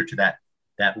cater to that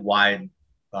wide.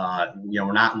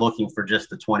 We're not looking for just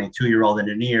the 22-year-old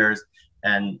engineers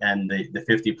and the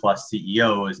 50 plus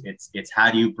CEOs. It's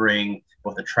how do you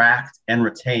both attract and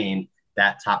retain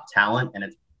that top talent, and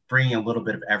it's bringing a little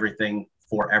bit of everything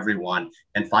for everyone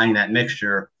and finding that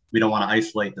mixture. We don't want to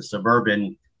isolate the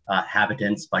suburban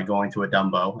habitants by going to a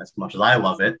Dumbo, as much as I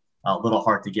love it. A little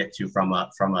hard to get to from a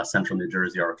central New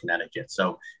Jersey or Connecticut.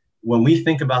 So when we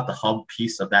think about the hub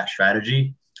piece of that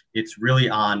strategy, it's really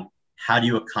on how do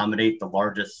you accommodate the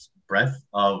largest breadth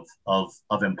of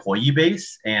employee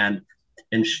base and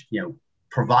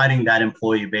providing that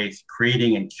employee base,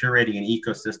 creating and curating an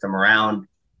ecosystem around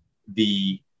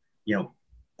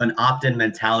an opt-in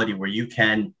mentality where you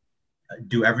can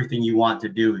do everything you want to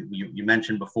do. You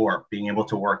mentioned before, being able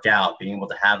to work out, being able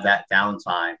to have that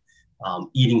downtime,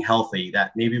 eating healthy,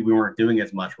 that maybe we weren't doing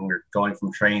as much when we were going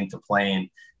from train to plane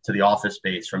to the office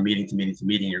space, from meeting to meeting to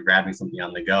meeting, you're grabbing something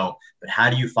on the go. But how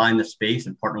do you find the space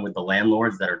and partner with the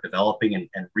landlords that are developing and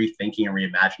rethinking and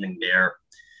reimagining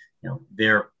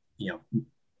their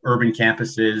urban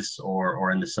campuses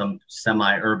or into some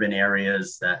semi-urban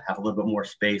areas that have a little bit more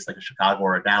space, like a Chicago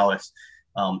or a Dallas?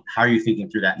 How are you thinking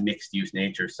through that mixed use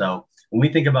nature? So when we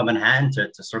think about Manhattan,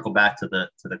 to circle back to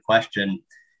the question,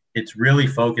 it's really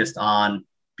focused on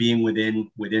being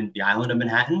within the island of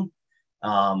Manhattan.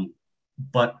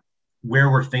 But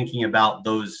where we're thinking about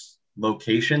those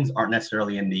locations aren't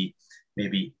necessarily in the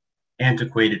maybe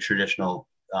antiquated traditional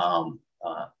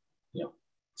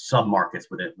submarkets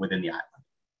within the island.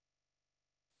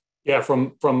 Yeah,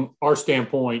 from our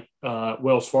standpoint,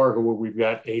 Wells Fargo, where we've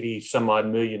got 80 some odd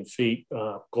million feet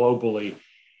globally,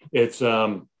 it's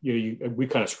we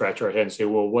kind of scratch our head and say,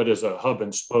 well, what is a hub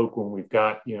and spoke when we've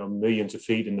got millions of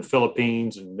feet in the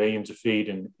Philippines and millions of feet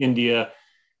in India?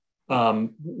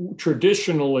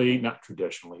 Traditionally, not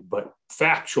traditionally, but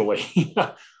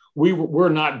factually, we're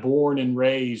not born and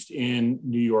raised in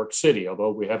New York City,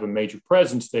 although we have a major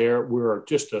presence there. We're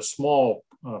just a small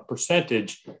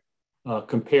percentage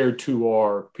compared to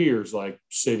our peers like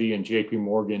Citi and JP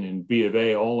Morgan and B of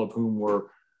A, all of whom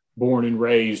were born and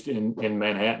raised in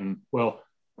Manhattan. Well,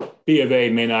 B of A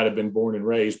may not have been born and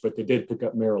raised, but they did pick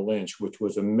up Merrill Lynch, which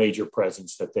was a major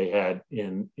presence that they had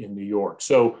in New York.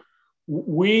 So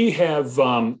we have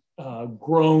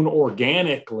grown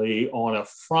organically on a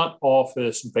front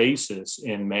office basis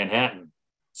in Manhattan,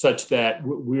 such that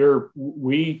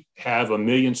we have 1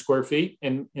 million square feet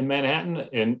in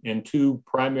Manhattan and two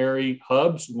primary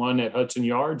hubs, one at Hudson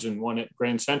Yards and one at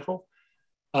Grand Central,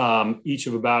 each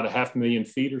of about 500,000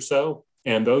 feet or so.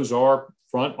 And those are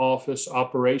front office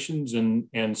operations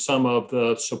and some of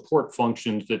the support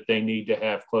functions that they need to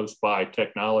have close by: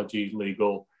 technology,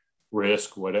 legal,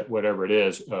 risk, whatever it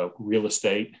is, real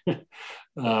estate.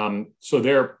 So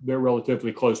they're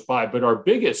relatively close by. But our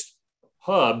biggest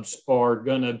hubs are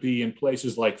going to be in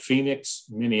places like Phoenix,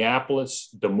 Minneapolis,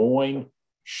 Des Moines,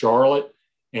 Charlotte.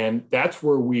 And that's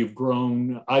where we've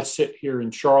grown. I sit here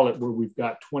in Charlotte, where we've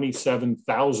got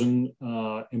 27,000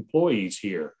 employees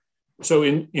here. So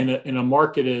in a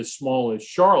market as small as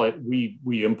Charlotte,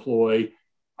 we employ,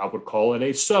 I would call it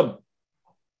a sub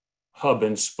hub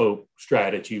and spoke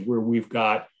strategy, where we've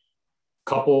got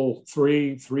couple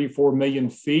 3-4 million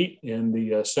feet in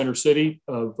the center city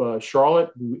of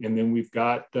Charlotte, and then we've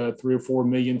got 3 or 4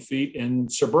 million feet in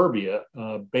suburbia,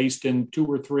 based in 2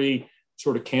 or 3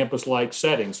 sort of campus-like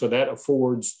settings. So that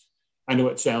affords, I know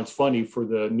it sounds funny for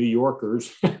the New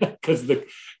Yorkers because the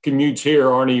commutes here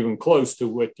aren't even close to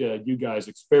what you guys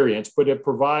experience, but it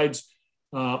provides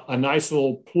a nice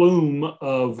little plume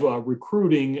of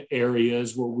recruiting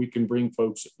areas where we can bring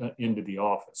folks into the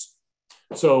office.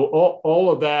 So all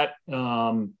of that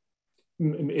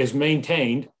is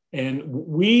maintained, and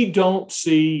we don't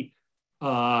see,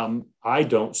 I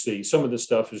don't see, some of the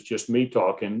stuff is just me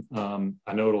talking.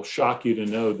 I know it'll shock you to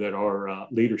know that our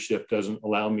leadership doesn't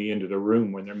allow me into the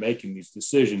room when they're making these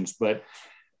decisions, but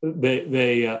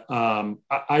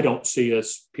I don't see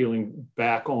us peeling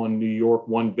back on New York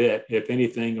one bit. If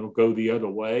anything, it'll go the other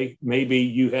way. Maybe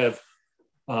you have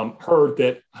heard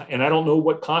that, and I don't know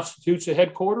what constitutes a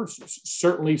headquarters.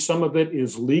 Certainly some of it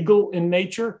is legal in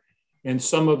nature and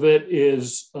some of it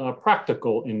is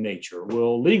practical in nature.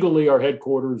 Well, legally, our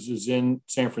headquarters is in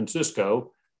San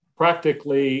Francisco.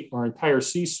 Practically, our entire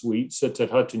C-suite sits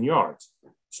at Hudson Yards.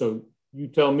 So you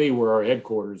tell me where our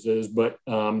headquarters is, but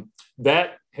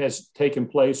that has taken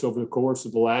place over the course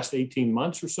of the last 18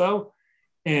 months or so.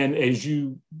 And as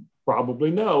you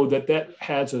probably know, that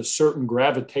has a certain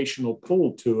gravitational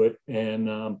pull to it.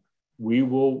 And we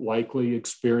will likely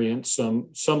experience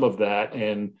some of that.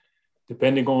 And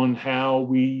depending on how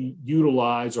we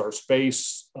utilize our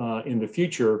space in the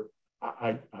future,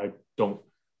 I don't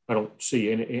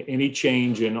see any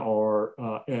change in our,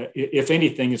 if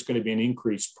anything, it's going to be an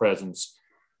increased presence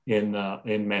in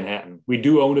Manhattan. We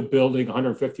do own a building,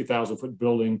 150,000 foot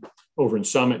building over in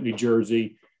Summit, New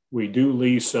Jersey. We do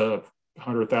lease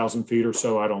 100,000 feet or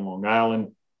so out on Long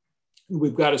Island.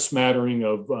 We've got a smattering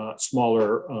of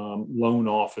smaller loan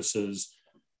offices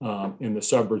in the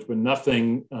suburbs, but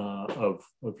nothing of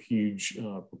huge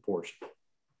proportion.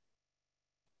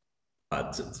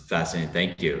 It's fascinating.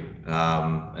 Thank you.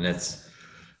 And it's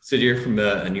so to hear from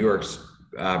a New York's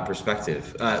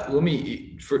perspective. Let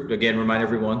me again remind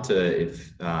everyone to,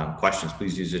 if questions,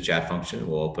 please use the chat function.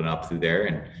 We'll open up through there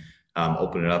and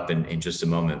open it up in just a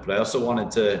moment. But I also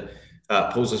wanted to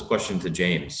pose this question to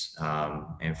James,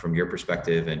 and from your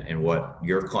perspective and what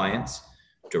your clients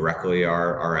directly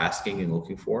are asking and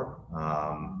looking for,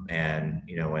 and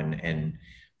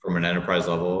from an enterprise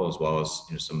level, as well as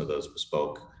some of those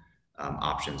bespoke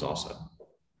options also.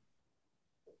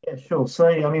 Yeah, sure. So,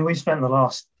 I mean, we spent the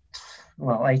last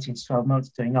 18 to 12 months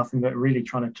doing nothing but really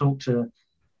trying to talk to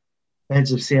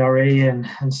heads of CRE and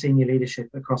senior leadership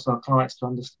across our clients to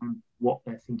understand what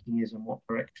their thinking is and what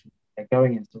direction they're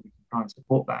going in, so we can try and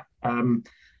support that.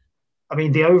 I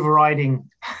mean, the overriding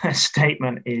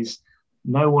statement is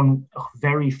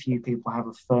very few people have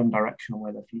a firm direction on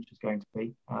where their future is going to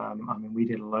be. I mean, we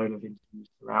did a load of interviews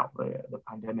throughout the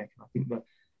pandemic, and I think that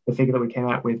the figure that we came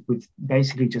out with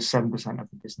basically just 7% of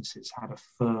the businesses had a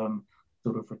firm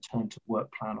sort of return to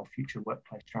work plan or future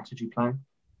workplace strategy plan.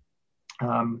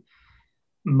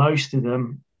 Most of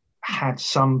them had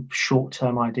some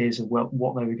short-term ideas of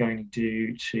what they were going to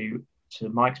do to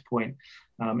Mike's point,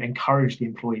 encourage the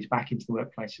employees back into the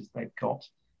workplaces they've got.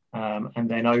 And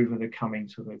then over the coming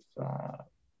sort of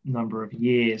number of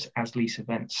years, as lease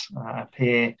events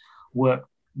appear, work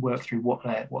through what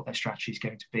their strategy is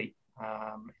going to be,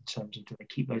 in terms of, do they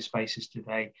keep those spaces? Do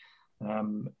they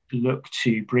look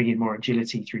to bring in more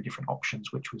agility through different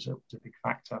options, which was a big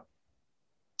factor.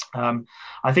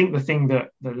 I think the thing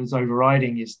that is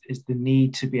overriding is the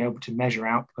need to be able to measure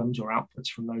outcomes or outputs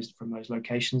from those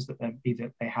locations that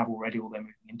they have already or they're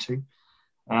moving into.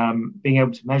 Being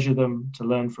able to measure them, to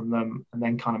learn from them, and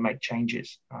then kind of make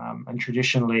changes. And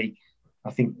traditionally,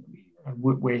 I think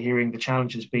we're hearing the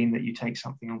challenge has been that you take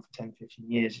something on for 10,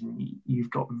 15 years and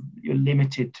you're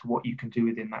limited to what you can do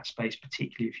within that space,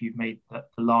 particularly if you've made the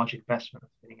large investment of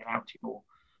fitting it out to your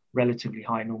relatively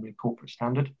high, normally corporate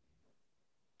standard.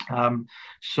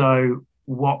 So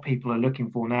what people are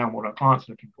looking for now, and what our clients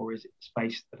are looking for, is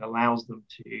space that allows them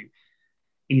to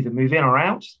either move in or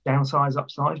out, downsize,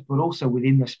 upsize, but also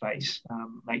within the space,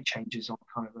 make changes on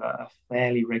kind of a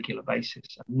fairly regular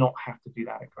basis and not have to do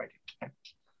that at great expense.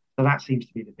 So that seems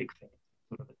to be the big thing,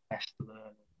 sort of the test,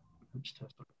 learn, to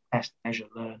sort of test, measure,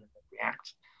 learn, and then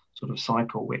react sort of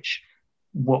cycle, which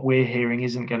what we're hearing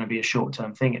isn't going to be a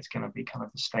short-term thing. It's going to be kind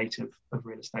of the state of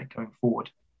real estate going forward,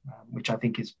 which I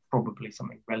think is probably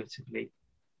something relatively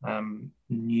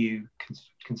new,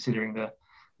 considering the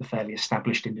fairly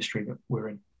established industry that we're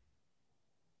in.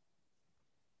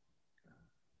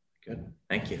 Good,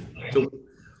 thank you. So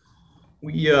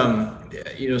we,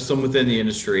 some within the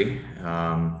industry,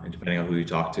 and depending on who you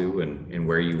talk to and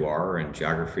where you are and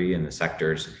geography and the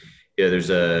sectors, there's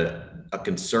a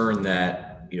concern that,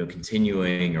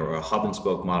 continuing or a hub and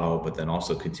spoke model, but then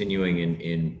also continuing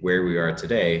in where we are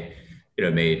today,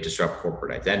 may disrupt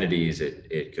corporate identities.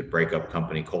 It could break up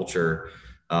company culture.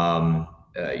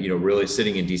 Really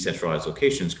sitting in decentralized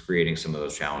locations, creating some of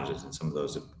those challenges, and some of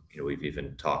those, we've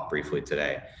even talked briefly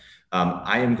today.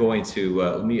 I am going to,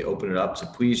 let me open it up. So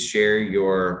please share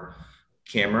your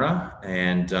camera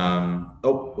and,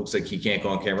 looks like he can't go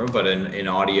on camera, but in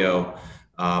audio,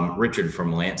 Richard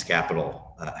from Lance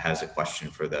Capital has a question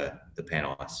for the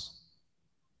panelists.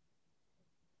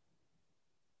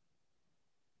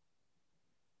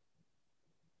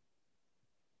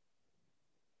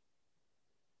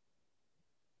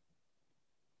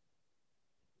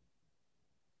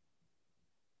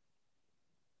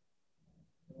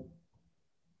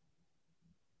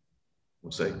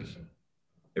 Looks like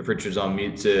if Richard's on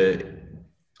mute,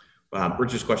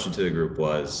 Richard's question to the group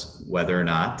was whether or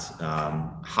not,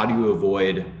 how do you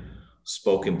avoid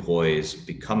spoke employees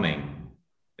becoming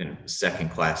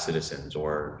second-class citizens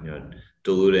or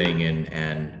diluting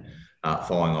and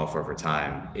falling off over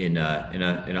time in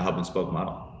a hub and spoke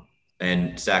model?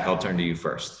 And Zach, I'll turn to you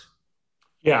first.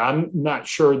 Yeah, I'm not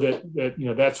sure that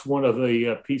that's one of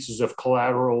the pieces of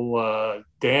collateral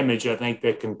damage I think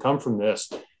that can come from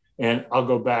this. And I'll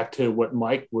go back to what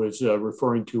Mike was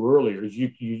referring to earlier. Is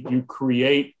you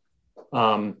create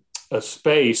a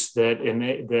space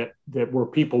that where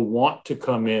people want to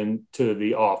come in to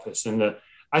the office, and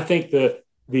I think the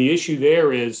issue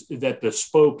there is that the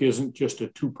spoke isn't just a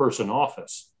 2-person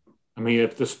office. I mean,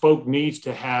 if the spoke needs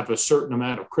to have a certain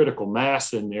amount of critical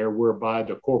mass in there, whereby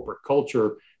the corporate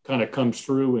culture kind of comes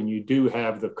through, and you do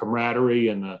have the camaraderie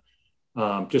and the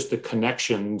just the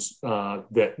connections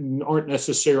that aren't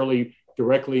necessarily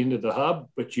directly into the hub,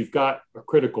 but you've got a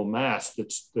critical mass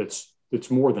that's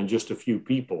more than just a few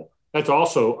people. That's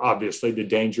also obviously the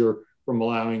danger from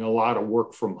allowing a lot of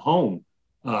work from home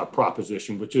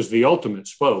proposition, which is the ultimate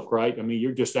spoke, right? I mean,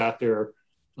 you're just out there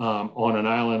on an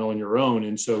island on your own.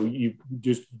 And so you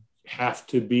just have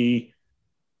to be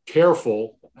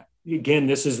careful. Again,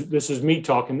 this is me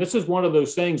talking. This is one of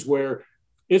those things where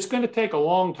it's going to take a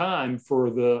long time for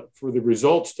the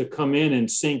results to come in and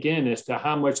sink in as to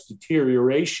how much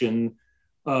deterioration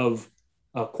of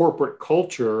corporate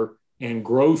culture and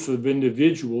growth of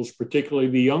individuals, particularly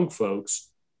the young folks,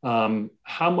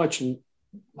 how much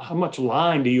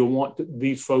line do you want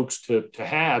these folks to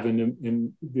have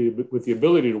with the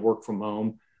ability to work from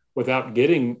home without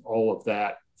getting all of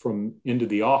that from into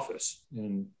the office?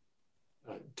 And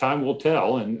time will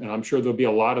tell, and I'm sure there'll be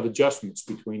a lot of adjustments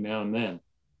between now and then.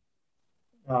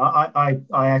 I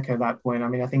echo that point. I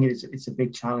mean, I think it's a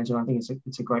big challenge, and I think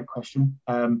it's a great question.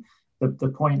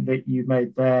 The point that you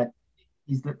made there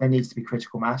is that there needs to be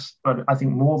critical mass, but I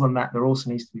think more than that, there also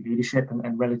needs to be leadership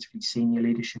and relatively senior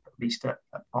leadership, at least at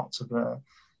parts of that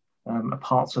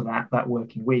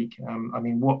working week. I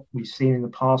mean, what we've seen in the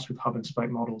past with hub and spoke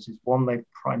models is, one, they've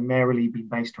primarily been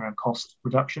based around cost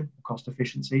reduction, cost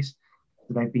efficiencies.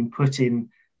 So they've been put in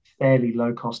fairly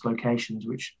low cost locations,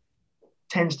 which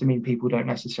tends to mean people don't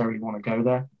necessarily want to go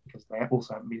there because they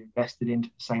also haven't been invested into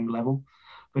the same level.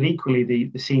 But equally,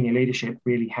 the senior leadership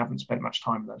really haven't spent much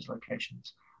time in those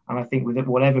locations. And I think with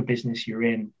whatever business you're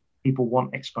in, people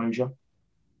want exposure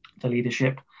to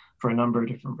leadership for a number of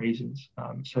different reasons.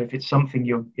 So if it's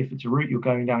if it's a route you're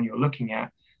going down, you're looking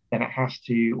at, then it has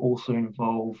to also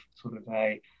involve sort of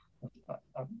a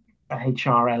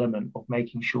HR element of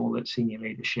making sure that senior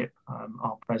leadership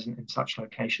are present in such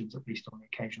locations, at least on an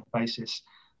occasional basis.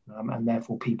 And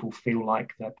therefore people feel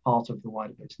like they're part of the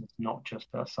wider business, not just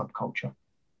a subculture.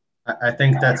 I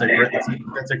think that's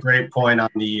a great point on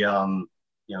the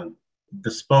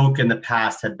the spoke in the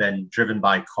past had been driven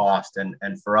by cost, and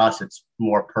for us it's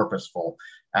more purposeful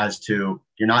as to,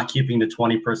 you're not keeping the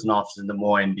 20-person office in Des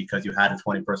Moines because you had a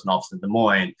 20-person office in Des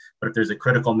Moines, but if there's a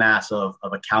critical mass of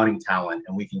accounting talent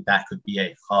and we think that could be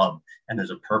a hub and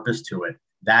there's a purpose to it,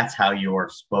 that's how your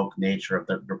spoke nature of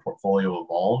your portfolio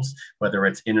evolves, whether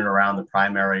it's in and around the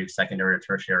primary, secondary, or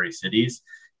tertiary cities.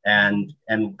 And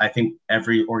I think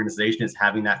every organization is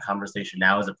having that conversation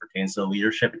now as it pertains to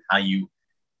leadership and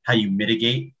how you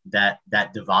mitigate that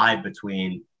divide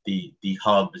between the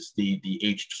hubs, the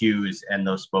HQs, and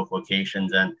those spoke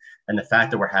locations. And the fact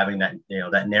that we're having that,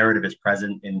 that narrative is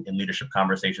present in leadership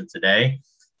conversations today.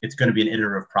 It's going to be an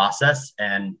iterative process,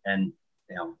 and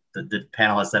the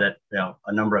panel has said it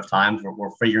a number of times. We're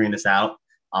figuring this out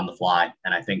on the fly,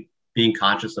 and I think being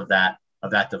conscious of that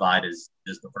divide is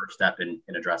the first step in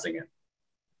addressing it.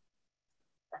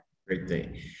 Great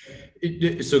thing.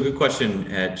 So good question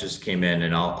just came in,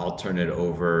 and I'll turn it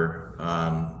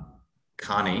over.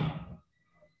 Connie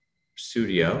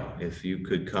Studio, if you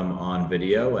could come on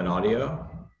video and audio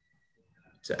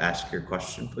to ask your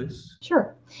question, please.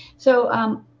 Sure.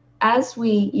 So as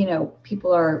we,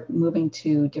 people are moving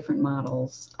to different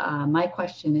models, my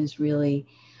question is really,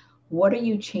 what are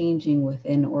you changing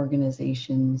within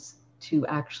organizations to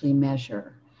actually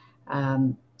measure?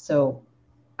 So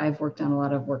I've worked on a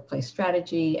lot of workplace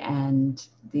strategy, and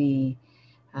you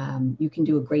can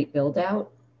do a great build out.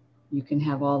 You can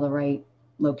have all the right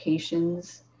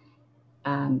locations.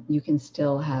 You can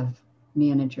still have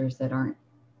managers that aren't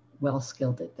well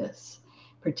skilled at this,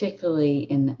 particularly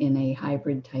in a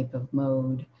hybrid type of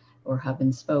mode or hub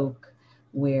and spoke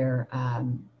where,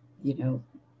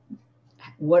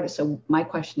 so my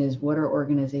question is, what are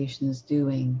organizations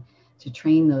doing to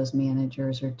train those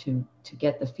managers or to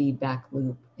get the feedback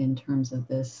loop in terms of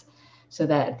this, so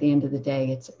that at the end of the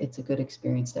day, it's a good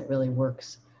experience that really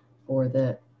works for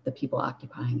the people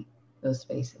occupying those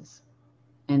spaces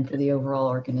and for the overall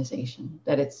organization,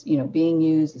 that it's, being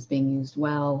used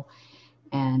well,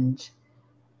 and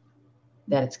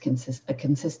that it's a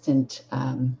consistent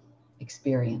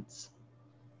experience.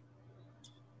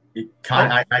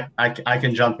 I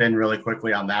can jump in really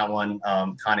quickly on that one.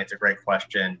 Connie, it's a great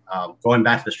question. Going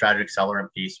back to the strategy accelerant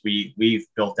piece, we've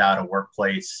built out a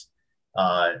workplace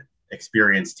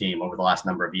experience team over the last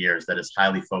number of years that is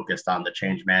highly focused on the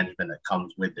change management that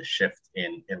comes with the shift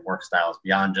in work styles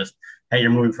beyond just, hey, you're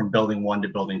moving from building 1 to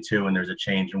building 2 and there's a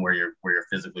change in where you're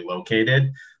physically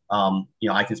located.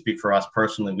 I can speak for us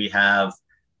personally. We have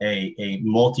a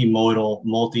multimodal,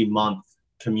 multi-month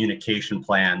communication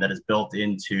plan that is built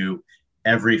into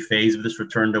every phase of this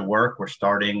return to work. We're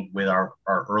starting with our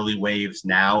early waves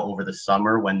now over the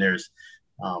summer when there's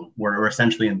we're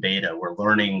essentially in beta. We're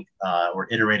learning, we're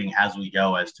iterating as we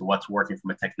go as to what's working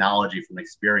from a technology, from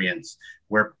experience,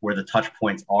 where the touch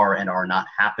points are and are not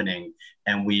happening.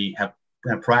 And we have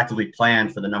proactively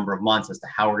planned for the number of months as to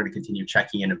how we're going to continue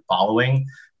checking in and following.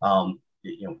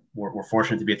 We're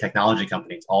fortunate to be a technology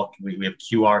company. It's all we have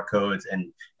QR codes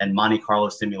and Monte Carlo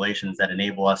simulations that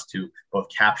enable us to both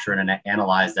capture and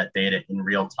analyze that data in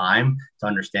real time to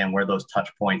understand where those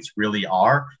touch points really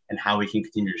are and how we can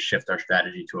continue to shift our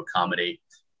strategy to accommodate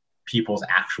people's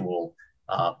actual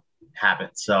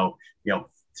habits. So,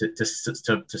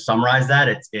 to summarize that,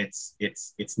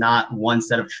 it's not one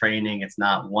set of training. It's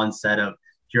not one set of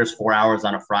here's 4 hours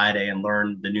on a Friday and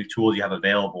learn the new tools you have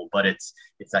available, but it's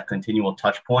that continual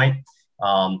touch point,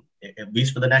 at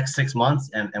least for the next 6 months.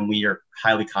 And we are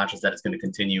highly conscious that it's going to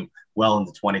continue well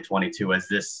into 2022 as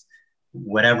this,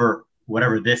 whatever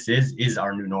this is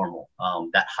our new normal,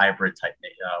 that hybrid type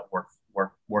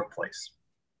workplace.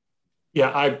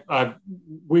 Yeah,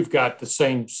 we've got the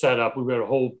same setup. We've got a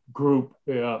whole group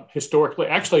historically.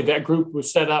 Actually, that group was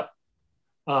set up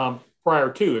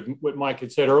prior to what Mike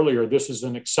had said earlier. This is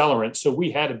an accelerant. So we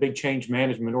had a big change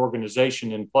management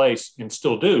organization in place and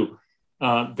still do.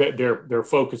 Their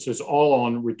focus is all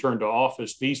on return to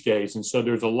office these days. And so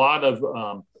there's a lot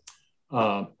of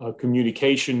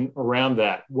communication around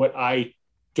that. What I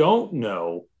don't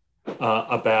know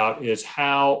about is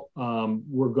how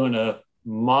we're going to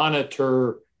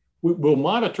monitor. We'll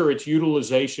monitor its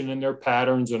utilization and their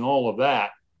patterns and all of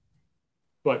that.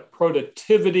 But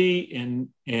productivity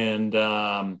and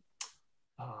I'm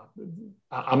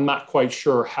not quite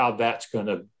sure how that's going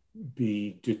to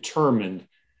be determined.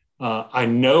 I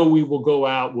know we will go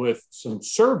out with some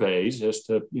surveys as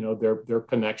to their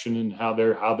connection and how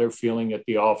they're feeling at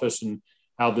the office and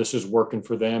how this is working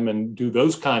for them and do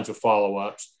those kinds of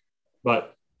follow-ups.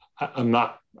 But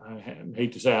I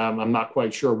hate to say I'm not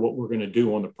quite sure what we're going to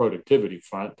do on the productivity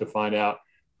front to find out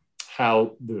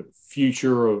how the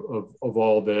future of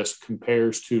all this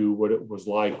compares to what it was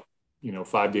like,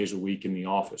 5 days a week in the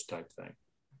office type thing.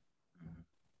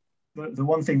 The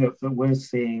one thing that we're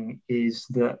seeing is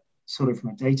that sort of from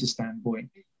a data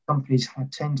standpoint, companies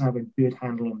tend to have a good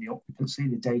handle on the occupancy,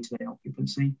 the day-to-day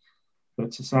occupancy.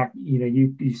 But to Zach,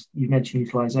 you mentioned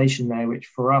utilization there, which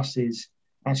for us is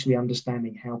actually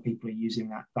understanding how people are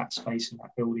using that space in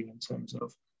that building in terms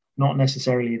of not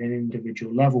necessarily at an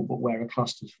individual level, but where a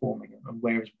cluster is forming and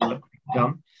where is work being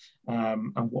done,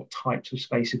 and what types of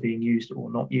space are being used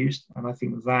or not used. And I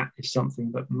think that is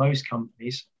something that most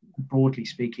companies, broadly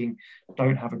speaking,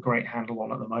 don't have a great handle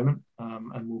on at the moment,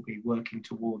 and will be working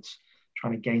towards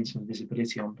trying to gain some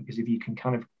visibility on, because if you can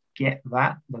kind of get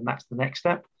that, then that's the next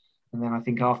step. And then I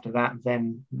think after that,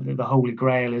 then the holy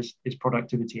grail is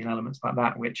productivity and elements like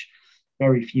that, which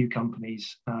very few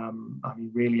companies,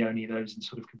 really only those in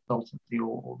sort of consultancy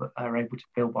or that are able to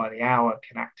bill by the hour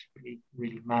can actually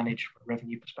really manage from a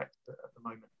revenue perspective at the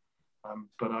moment.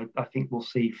 But I think we'll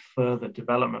see further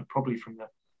development probably from the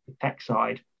tech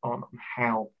side on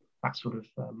how that sort of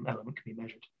element can be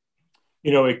measured.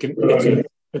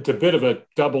 It's a bit of a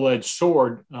double-edged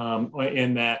sword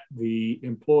in that the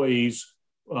employees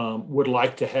would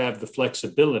like to have the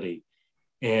flexibility.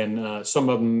 And some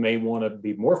of them may want to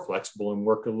be more flexible and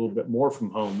work a little bit more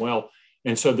from home. Well,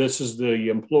 and so this is the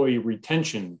employee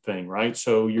retention thing, right?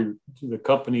 So the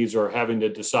companies are having to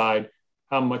decide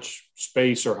how much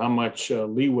space or how much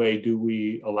leeway do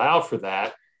we allow for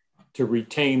that to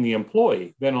retain the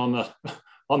employee. Then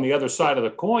on the other side of the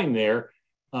coin there,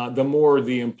 the more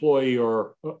the employee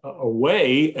are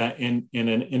away in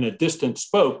a distant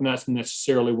spoke, not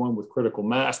necessarily one with critical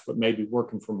mass, but maybe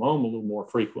working from home a little more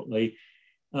frequently,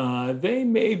 they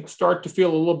may start to feel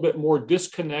a little bit more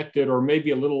disconnected or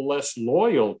maybe a little less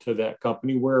loyal to that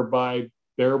company, whereby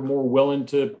they're more willing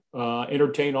to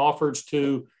entertain offers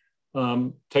to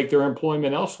take their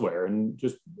employment elsewhere and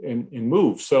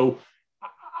move. So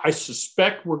I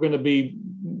suspect we're going to be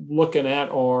looking at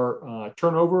our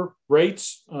turnover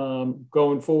rates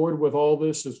going forward with all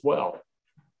this as well.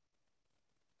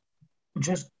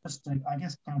 Just to, I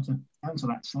guess, counter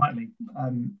that slightly.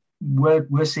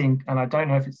 we're seeing, and I don't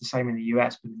know if it's the same in the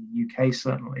US, but in the UK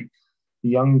certainly,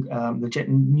 the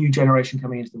new generation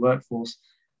coming into the workforce,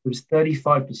 there was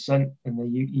 35% in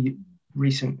the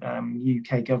recent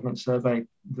UK government survey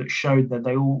that showed that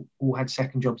they all had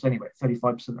second jobs anyway.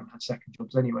 35% of them had second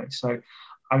jobs anyway. So,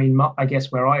 I mean, I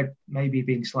guess where I may be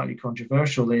being slightly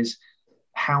controversial is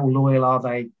how loyal are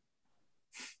they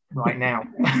right now?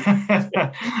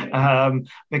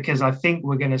 Because I think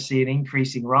we're going to see an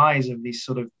increasing rise of these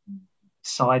sort of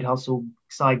side hustle,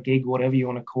 side gig, whatever you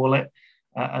want to call it,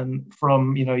 and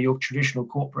from your traditional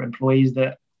corporate employees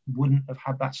that wouldn't have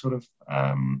had that sort of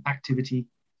activity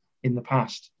in the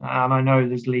past. And I know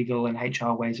there's legal and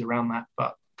HR ways around that,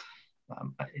 but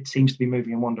it seems to be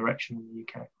moving in one direction in the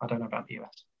UK. I don't know about the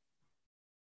US.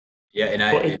 Yeah,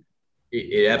 and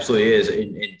it absolutely is.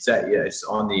 It's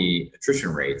on the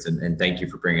attrition rates, and thank you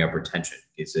for bringing up retention.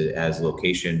 It's as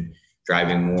location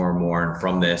driving more and more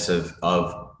from this of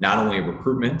not only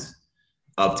recruitment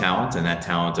of talent and that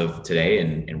talent of today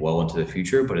and well into the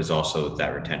future, but it's also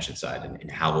that retention side and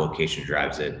how location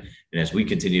drives it. And as we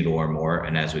continue to learn more,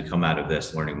 and as we come out of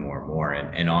this learning more and more,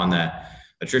 and on that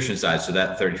attrition side, so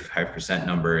that 35%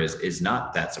 number is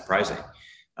not that surprising.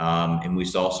 And we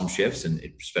saw some shifts, and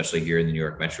especially here in the New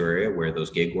York metro area, where those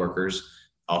gig workers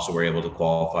also were able to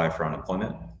qualify for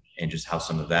unemployment, and just how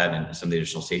some of that and some of the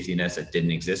additional safety nets that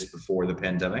didn't exist before the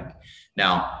pandemic.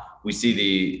 Now, we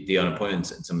see the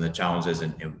unemployment and some of the challenges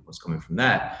and what's coming from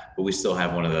that, but we still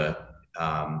have one of the,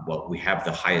 we have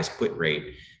the highest quit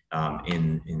rate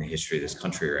in the history of this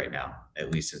country right now,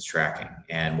 at least since tracking.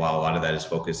 And while a lot of that is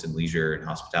focused in leisure and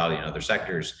hospitality and other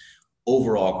sectors,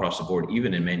 overall across the board,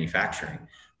 even in manufacturing,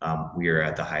 we are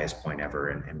at the highest point ever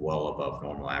and well above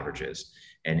normal averages,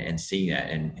 and seeing that.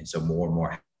 And so more and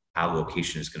more how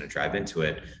location is going to drive into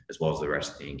it, as well as the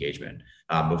rest of the engagement.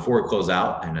 Before we close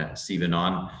out, and Stephen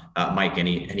Mike,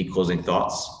 any closing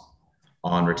thoughts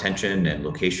on retention and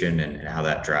location and how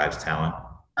that drives talent?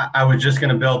 I was just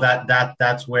going to build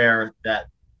that's where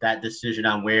that decision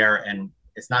on where, and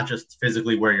it's not just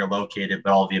physically where you're located,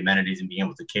 but all the amenities and being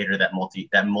able to cater that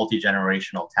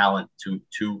multi-generational talent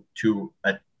to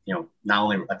not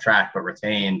only attract but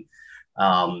retain.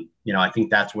 I think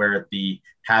that's where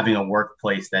having a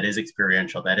workplace that is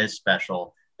experiential, that is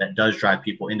special, that does drive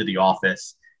people into the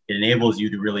office, it enables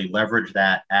you to really leverage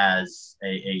that as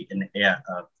a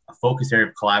focus area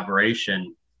of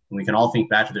collaboration. And we can all think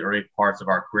back to the early parts of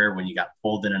our career when you got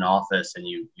pulled in an office and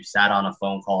you sat on a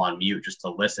phone call on mute just to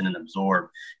listen and absorb.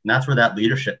 And that's where that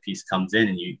leadership piece comes in.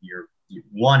 And you're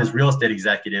one, as real estate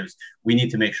executives, we need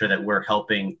to make sure that we're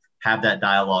helping have that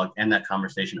dialogue and that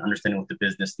conversation, understanding what the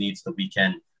business needs, so we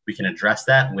can address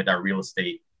that with our real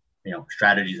estate,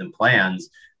 strategies and plans.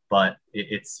 But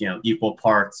it's equal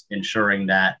parts ensuring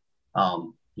that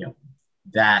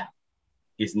that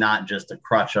is not just a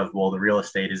crutch of, well, the real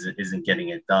estate isn't getting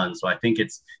it done. So I think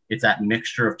it's that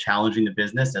mixture of challenging the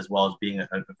business as well as being a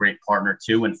great partner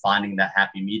too, and finding that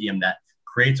happy medium that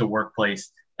creates a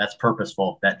workplace that's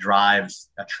purposeful, that drives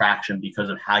attraction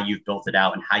because of how you've built it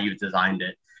out and how you've designed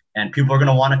it. And people are going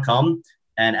to want to come.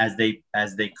 And as they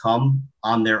come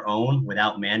on their own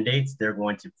without mandates, they're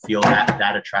going to feel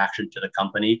that attraction to the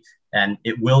company, and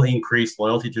it will increase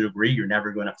loyalty to a degree. You're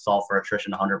never going to solve for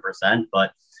attrition 100%,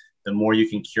 but the more you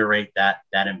can curate that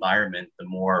environment, the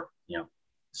more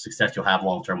success you'll have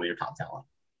long term with your top talent.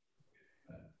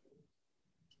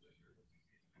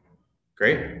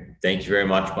 Great, thank you very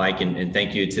much, Mike, and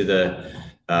thank you to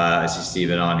I see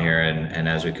Stephen on here, and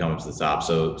as we come up to the top.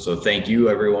 So thank you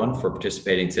everyone for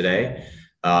participating today.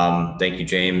 Thank you,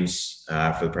 James,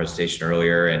 for the presentation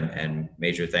earlier, and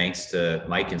major thanks to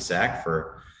Mike and Zach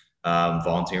for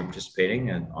volunteering and participating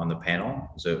on the panel.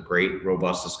 It was a great,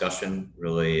 robust discussion.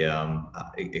 Really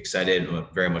excited,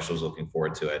 very much was looking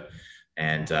forward to it.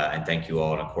 And thank you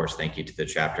all, and of course, thank you to the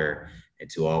chapter and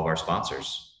to all of our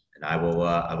sponsors. And I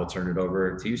will turn it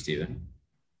over to you, Stephen.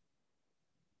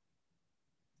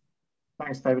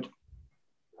 Thanks, David.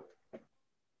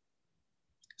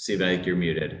 Stephen, I think you're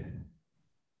muted.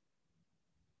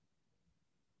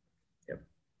 Yep.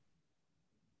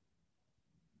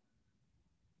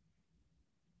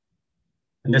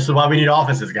 And this is why we need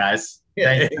offices, guys.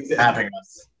 Thank you for having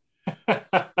us.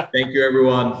 Thank you,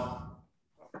 everyone.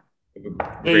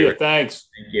 Hey, thanks.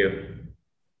 Thank you.